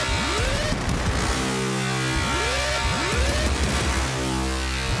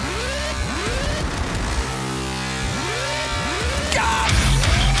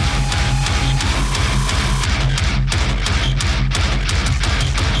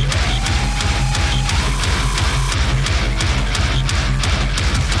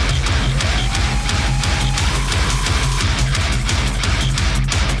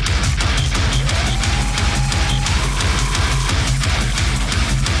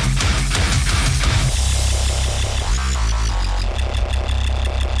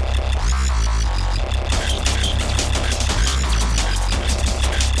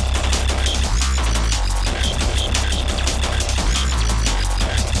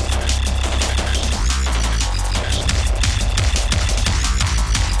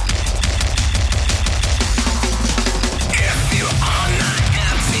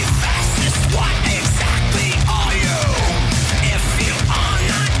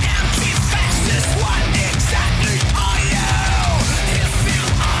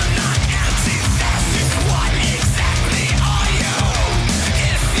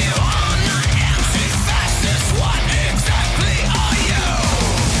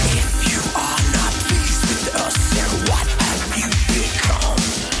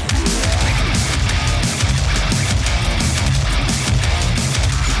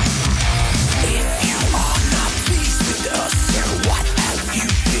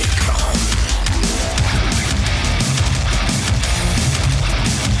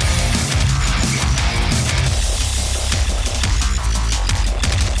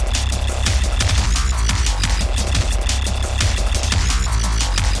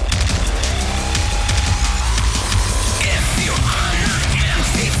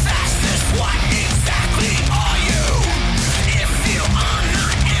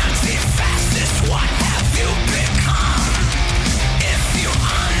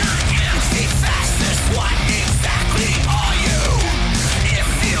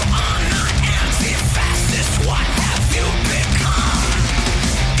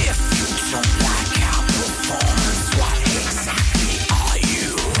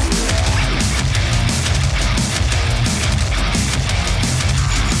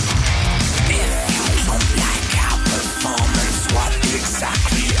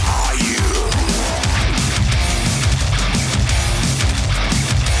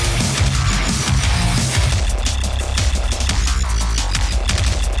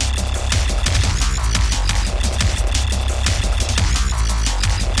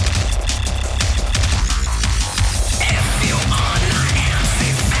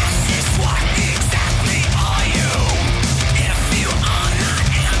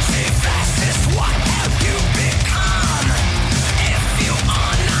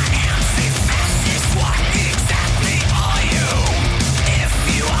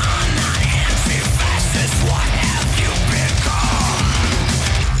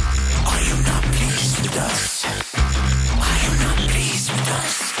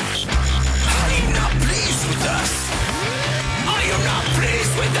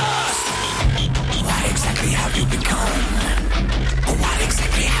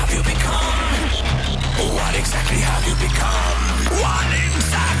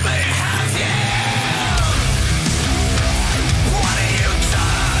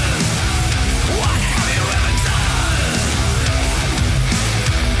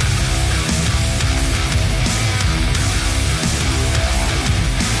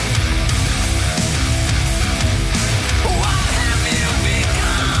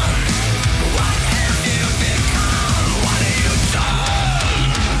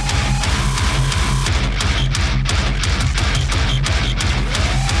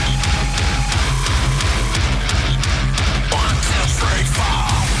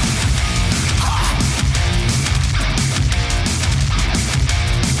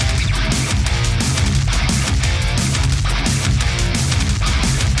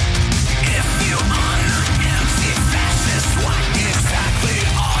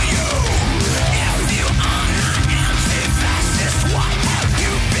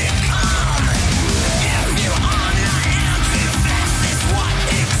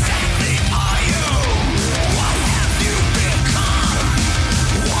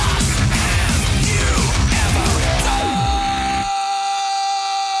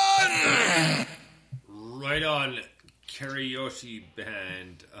 Aussie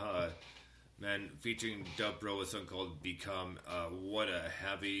band, man, featuring Dub Bro, a song called Become. What a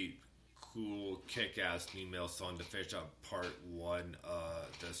heavy, cool, kick-ass female song to finish up part 1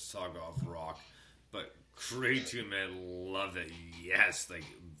 the Saga of Rock. But great tune, man. Love it. Yes, like,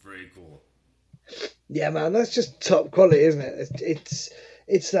 very cool. Yeah, man, that's just top quality, isn't it?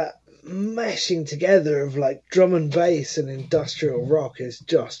 It's that mashing together of like drum and bass and industrial rock is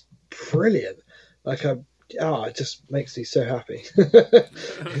just brilliant. Like, it just makes me so happy.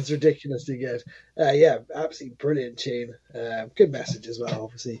 It's ridiculously good. Yeah, absolutely brilliant tune. Good message as well,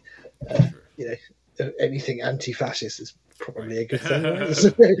 obviously. You know, anything anti-fascist is probably a good thing, right?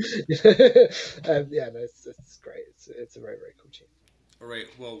 Yeah, no, it's great. It's a very, very cool tune. All right,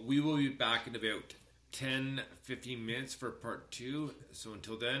 well, we will be back in about 10-15 minutes for part 2. So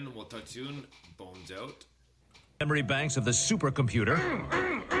until then, we'll talk soon. Bones out. Memory banks of the supercomputer.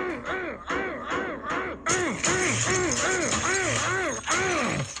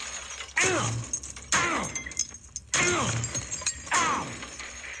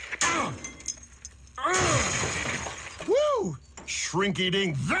 Woo!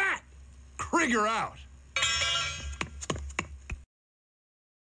 Shrink-eating that! Krieger out!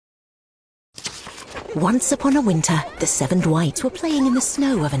 Once upon a winter, the 7 Dwights were playing in the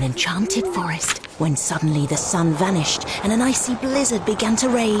snow of an enchanted forest when suddenly the sun vanished and an icy blizzard began to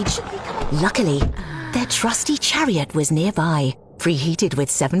rage. Luckily, their trusty chariot was nearby. Preheated with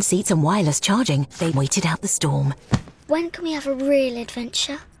 7 seats and wireless charging, they waited out the storm. When can we have a real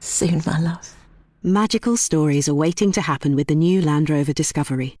adventure? Soon, my love. Magical stories are waiting to happen with the new Land Rover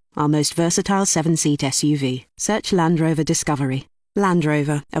Discovery, our most versatile 7-seat SUV. Search Land Rover Discovery. Land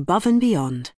Rover, above and beyond.